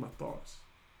mind, change my thoughts.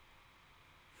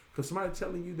 Because somebody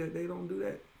telling you that they don't do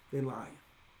that, they're lying.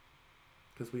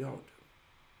 Because we all do.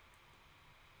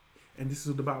 And this is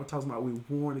what the Bible talks about. We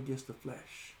warn against the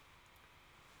flesh.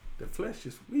 The flesh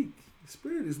is weak. The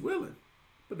spirit is willing,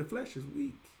 but the flesh is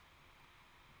weak.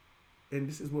 And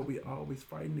this is what we're always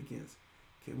fighting against.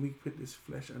 Can we put this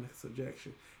flesh under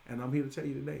subjection? And I'm here to tell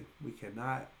you today, we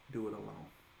cannot do it alone,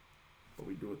 but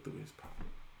we do it through his power.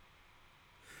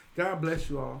 God bless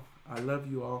you all. I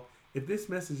love you all. If this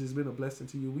message has been a blessing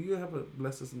to you, will you have a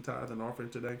bless us in tithe and offering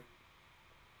today?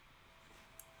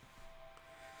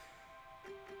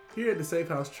 Here at the Safe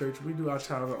House Church, we do our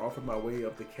tithe and offering by way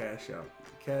of the Cash App.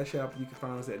 Cash App, you can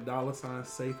find us at $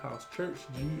 Safe House Church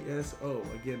GSO.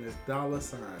 Again, it's $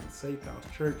 Safe House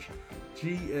Church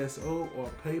GSO,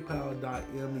 or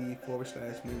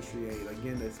paypal.me/ministry aid.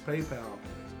 Again, that's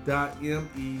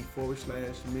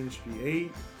paypal.me/ministry aid.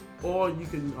 Or you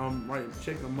can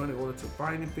check a money order to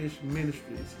Fighting Fish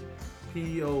Ministries,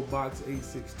 P.O. Box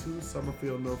 862,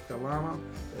 Summerfield, North Carolina.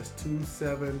 That's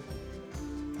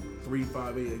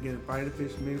 27358. Again, Fighting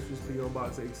Fish Ministries, P.O.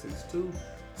 Box 862,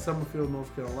 Summerfield,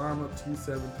 North Carolina,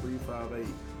 27358.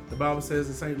 The Bible says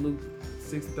in St. Luke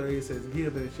 6:30, it says,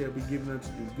 "Give and it shall be given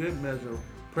unto you, good measure,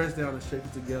 pressed down and shaken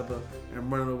together,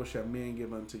 and running over shall men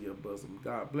give unto your bosom."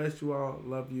 God bless you all,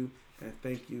 love you, and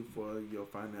thank you for your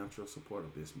financial support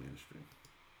of this ministry.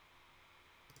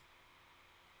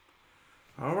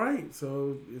 All right,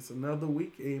 so it's another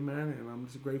week, amen, and I'm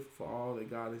just grateful for all that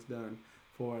God has done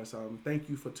for us. Thank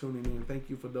you for tuning in. Thank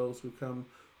you for those who come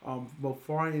both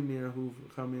far and near, who've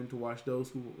come in to watch, those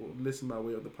who listen by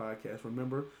way of the podcast.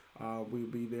 Remember, we'll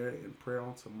be there in prayer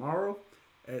on tomorrow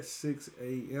at 6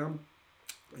 a.m.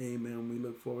 Amen. We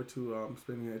look forward to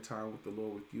spending that time with the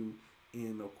Lord with you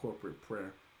in a corporate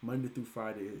prayer. Monday through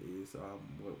Friday is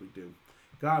what we do.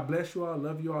 God bless you all.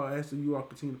 Love you all. I ask that you all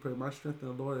continue to pray my strength in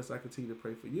the Lord as I continue to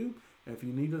pray for you. And if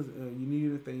you need us, you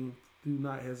need anything, do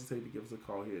not hesitate to give us a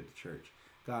call here at the church.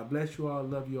 God bless you all.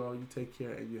 Love you all. You take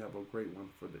care, and you have a great one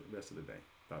for the rest of the day.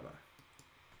 Bye-bye.